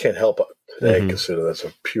can't help but today consider that's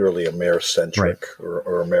a purely Amer-centric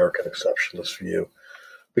or American exceptionalist view.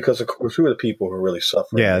 Because, of course, who are the people who are really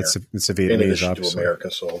suffering? Yeah, it's a Vietnamese, in addition obviously, to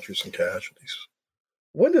American soldiers and casualties.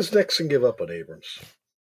 When does Nixon give up on Abrams?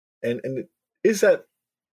 And is that,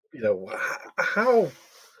 how?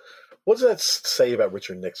 What does that say about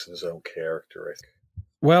Richard Nixon's own character?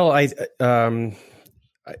 Well, I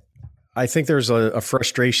think there's a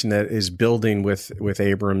frustration that is building with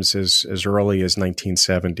Abrams as early as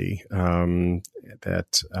 1970.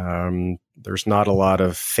 There's not a lot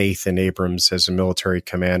of faith in Abrams as a military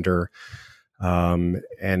commander.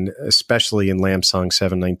 And especially in Lam Song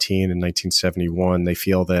 719 in 1971, they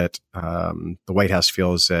feel that the White House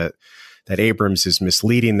feels that Abrams is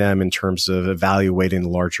misleading them in terms of evaluating the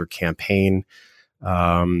larger campaign.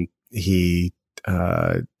 He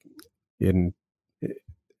in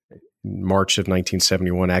March of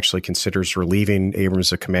 1971 actually considers relieving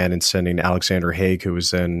Abrams of command and sending Alexander Haig, who was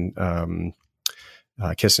then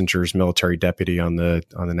Kissinger's military deputy on the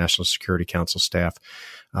National Security Council staff,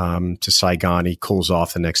 to Saigon. He cools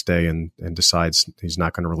off the next day and decides he's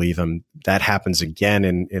not going to relieve him. That happens again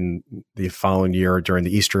in the following year during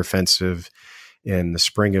the Easter Offensive in the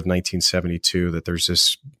spring of 1972, that there's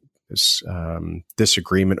this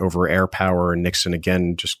disagreement over air power, and Nixon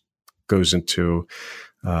again just goes into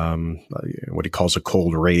what he calls a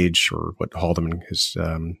cold rage, or what Haldeman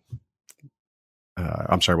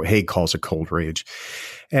what Haig calls a cold rage.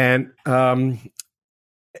 And, so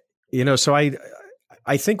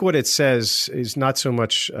I think what it says is not so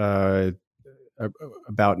much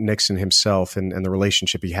about Nixon himself and the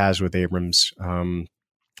relationship he has with Abrams,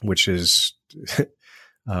 which is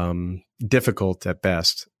difficult at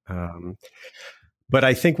best. But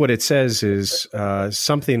I think what it says is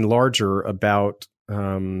something larger about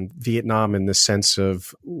Vietnam, in the sense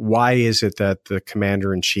of why is it that the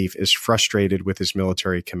commander-in-chief is frustrated with his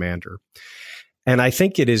military commander? And I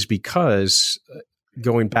think it is because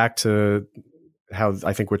going back to how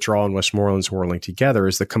I think withdrawal and Westmoreland's whirling together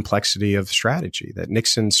is the complexity of strategy, that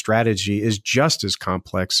Nixon's strategy is just as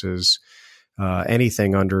complex as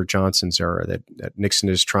anything under Johnson's era, that Nixon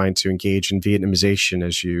is trying to engage in Vietnamization,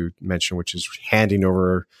 as you mentioned, which is handing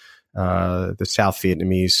over the South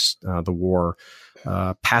Vietnamese, the war,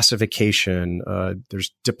 pacification,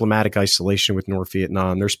 there's diplomatic isolation with North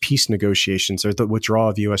Vietnam, there's peace negotiations, there's the withdrawal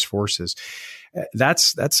of U.S. forces.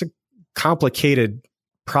 That's a complicated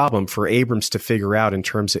problem for Abrams to figure out in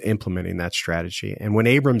terms of implementing that strategy. And when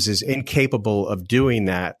Abrams is incapable of doing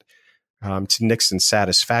that to Nixon's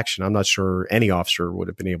satisfaction, I'm not sure any officer would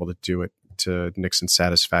have been able to do it to Nixon's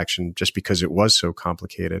satisfaction just because it was so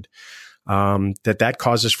complicated, that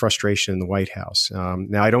causes frustration in the White House.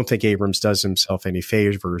 Now, I don't think Abrams does himself any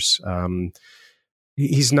favors.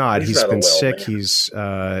 He's not. He's been sick.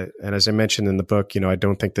 And as I mentioned in the book, I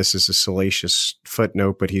don't think this is a salacious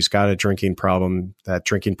footnote, but he's got a drinking problem. That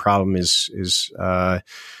drinking problem is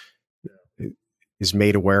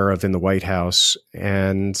made aware of in the White House,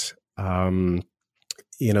 and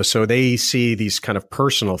so they see these kind of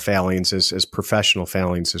personal failings as professional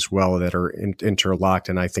failings as well that are interlocked,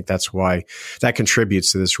 and I think that's why that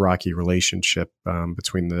contributes to this rocky relationship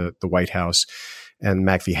between the White House and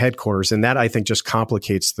MACV headquarters. And that, I think, just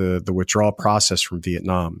complicates the withdrawal process from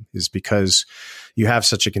Vietnam, is because you have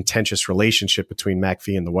such a contentious relationship between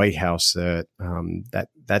MACV and the White House that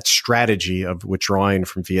that strategy of withdrawing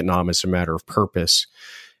from Vietnam as a matter of purpose,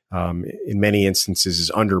 in many instances,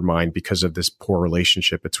 is undermined because of this poor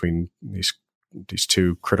relationship between these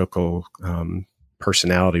two critical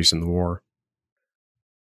personalities in the war.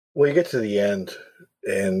 Well, you get to the end,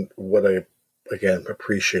 and what I, again,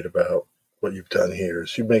 appreciate about what you've done here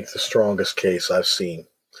is you make the strongest case I've seen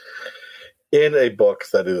in a book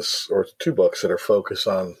that is, or two books that are focused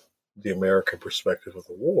on the American perspective of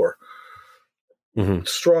the war. Mm-hmm.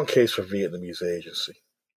 Strong case for Vietnamese agency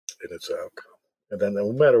in its outcome. And then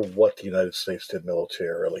no matter what the United States did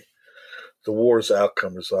militarily, the war's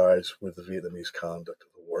outcome resides with the Vietnamese conduct of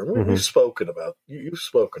the war. I mean, you've spoken about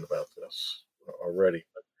this already.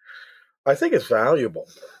 I think it's valuable.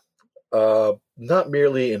 Not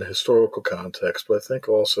merely in a historical context, but I think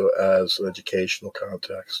also as an educational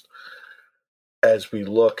context, as we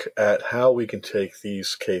look at how we can take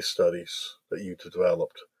these case studies that you've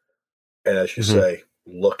developed, and as you say,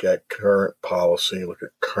 look at current policy, look at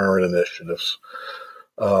current initiatives,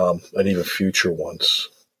 and even future ones.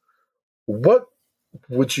 What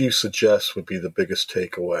would you suggest would be the biggest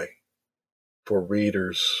takeaway for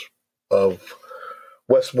readers of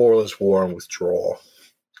Westmoreland's War and Withdrawal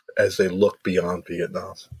as they look beyond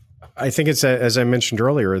Vietnam? I think it's, as I mentioned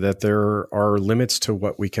earlier, that there are limits to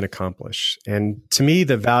what we can accomplish. And to me,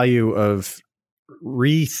 the value of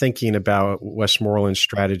rethinking about Westmoreland's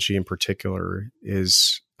strategy in particular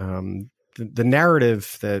is the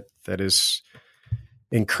narrative that is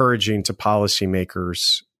encouraging to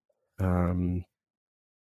policymakers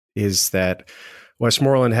is that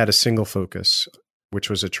Westmoreland had a single focus, which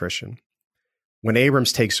was attrition. When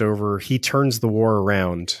Abrams takes over, he turns the war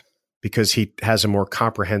around because he has a more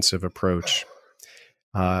comprehensive approach,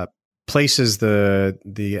 places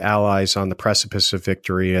the Allies on the precipice of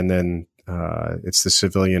victory, and then it's the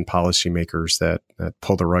civilian policymakers that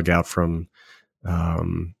pull the rug out from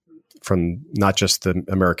not just the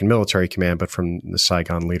American military command, but from the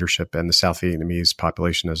Saigon leadership and the South Vietnamese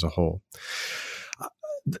population as a whole.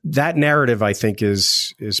 That narrative, I think,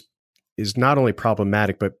 is not only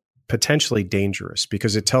problematic, but potentially dangerous,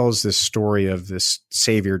 because it tells this story of this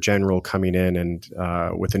savior general coming in and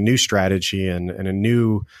with a new strategy and a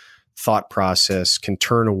new thought process can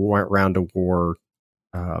turn around a war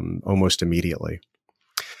almost immediately.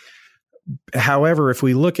 However, if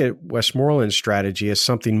we look at Westmoreland's strategy as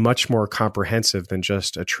something much more comprehensive than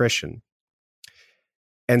just attrition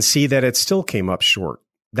and see that it still came up short,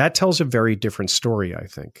 that tells a very different story, I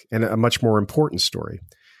think, and a much more important story.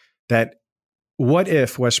 That what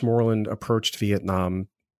if Westmoreland approached Vietnam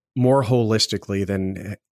more holistically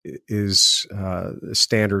than is the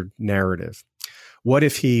standard narrative? What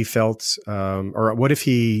if he felt, or what if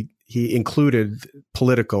he included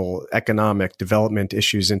political, economic, development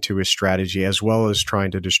issues into his strategy, as well as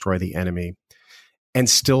trying to destroy the enemy, and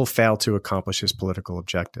still failed to accomplish his political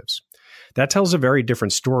objectives? That tells a very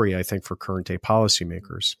different story, I think, for current day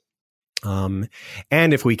policymakers. And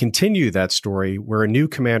if we continue that story, where a new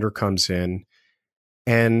commander comes in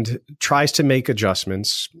and tries to make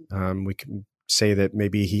adjustments, we can say that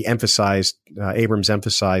maybe Abrams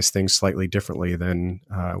emphasized things slightly differently than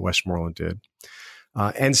Westmoreland did,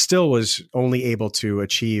 and still was only able to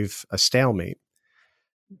achieve a stalemate,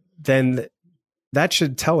 then that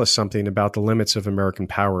should tell us something about the limits of American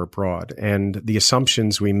power abroad and the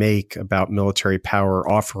assumptions we make about military power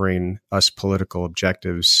offering us political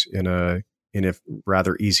objectives in a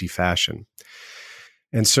rather easy fashion.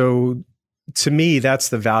 And so, to me, that's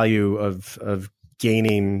the value of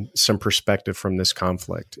gaining some perspective from this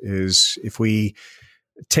conflict, is if we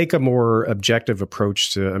take a more objective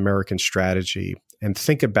approach to American strategy and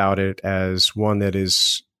think about it as one that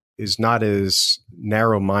is not as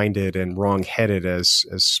narrow-minded and wrong-headed as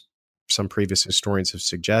some previous historians have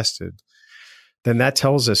suggested, then that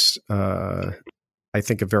tells us, I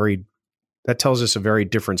think, that tells us a very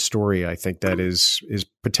different story. I think that is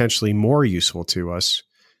potentially more useful to us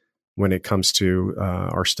when it comes to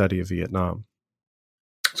our study of Vietnam.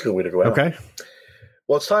 That's a good way to go out. Okay.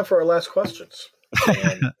 Well, it's time for our last questions.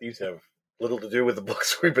 And these have little to do with the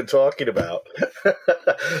books we've been talking about.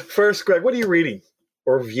 First, Greg, what are you reading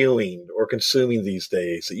or viewing or consuming these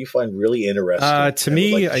days that you find really interesting? To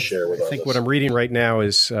me, I think what I'm reading right now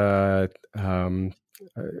is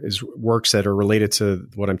works that are related to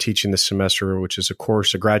what I'm teaching this semester, which is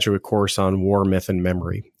a graduate course on war, myth, and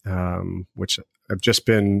memory, which I've just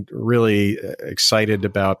been really excited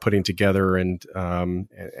about putting together and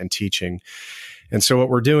teaching. And so what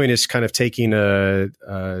we're doing is kind of taking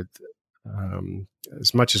as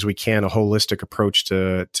much as we can, a holistic approach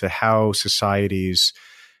to how societies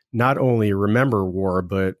not only remember war,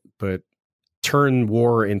 but turn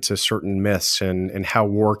war into certain myths and how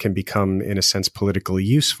war can become, in a sense, politically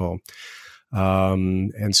useful.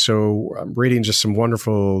 And so I'm reading just some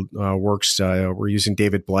wonderful works. We're using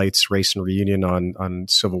David Blight's Race and Reunion on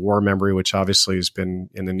Civil War memory, which obviously has been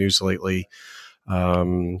in the news lately.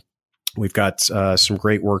 We've got some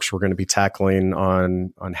great works we're going to be tackling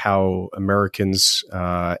on how Americans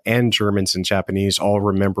and Germans and Japanese all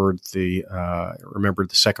remembered the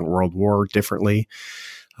Second World War differently.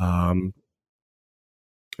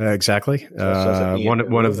 Exactly.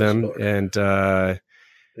 One of them, and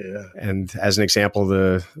as an example,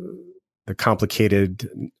 the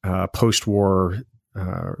complicated post-war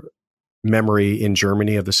memory in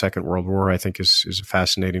Germany of the Second World War, I think is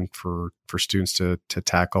fascinating for students to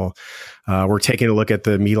tackle. We're taking a look at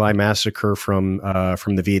the My Lai massacre from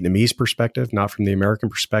the Vietnamese perspective, not from the American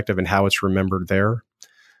perspective, and how it's remembered there.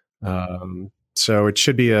 So it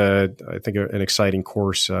should be I think an exciting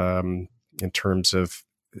course in terms of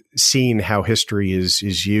seeing how history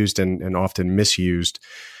is used and often misused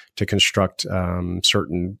to construct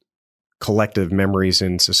certain collective memories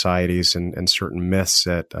in societies and certain myths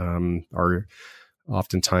that are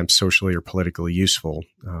oftentimes socially or politically useful.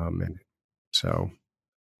 And so,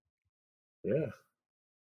 yeah,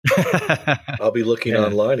 I'll be looking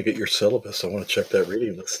online to get your syllabus. I want to check that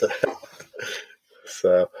reading list out.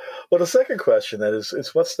 So, well, the second question then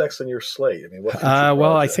is what's next on your slate? I mean, what?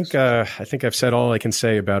 Well, I think I've said all I can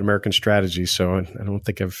say about American strategy. So I don't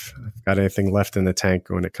think I've got anything left in the tank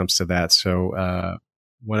when it comes to that. So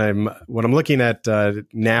what I'm looking at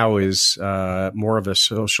now is more of a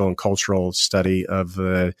social and cultural study of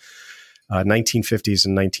the 1950s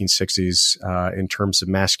and 1960s in terms of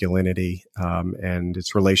masculinity and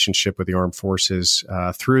its relationship with the armed forces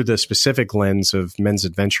through the specific lens of men's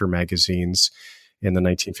adventure magazines in the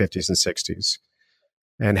 1950s and 60s,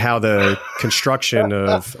 and how the construction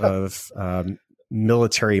of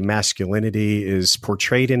military masculinity is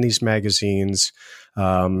portrayed in these magazines,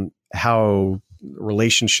 how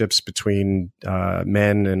relationships between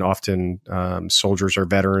men and often soldiers or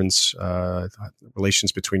veterans,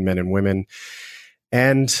 relations between men and women.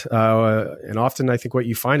 And often I think what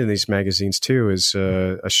you find in these magazines too is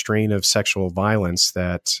a strain of sexual violence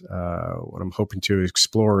that what I'm hoping to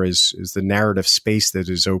explore is the narrative space that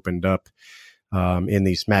is opened up in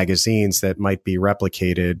these magazines that might be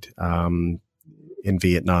replicated in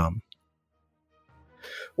Vietnam.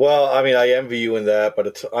 Well, I mean, I envy you in that,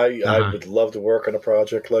 but I would love to work on a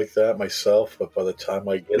project like that myself. But by the time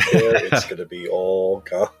I get there, it's going to be all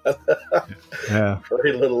gone.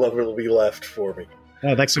 Very little of it will be left for me.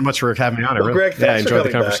 Yeah, thanks so much for having me on. Well, Greg, I enjoyed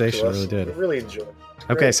the conversation. I really did. I really enjoyed it.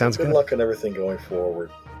 Okay, sounds good. Good luck on everything going forward.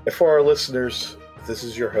 And for our listeners, this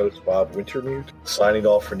is your host, Bob Wintermute, signing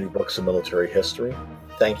off for New Books in Military History.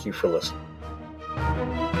 Thank you for listening.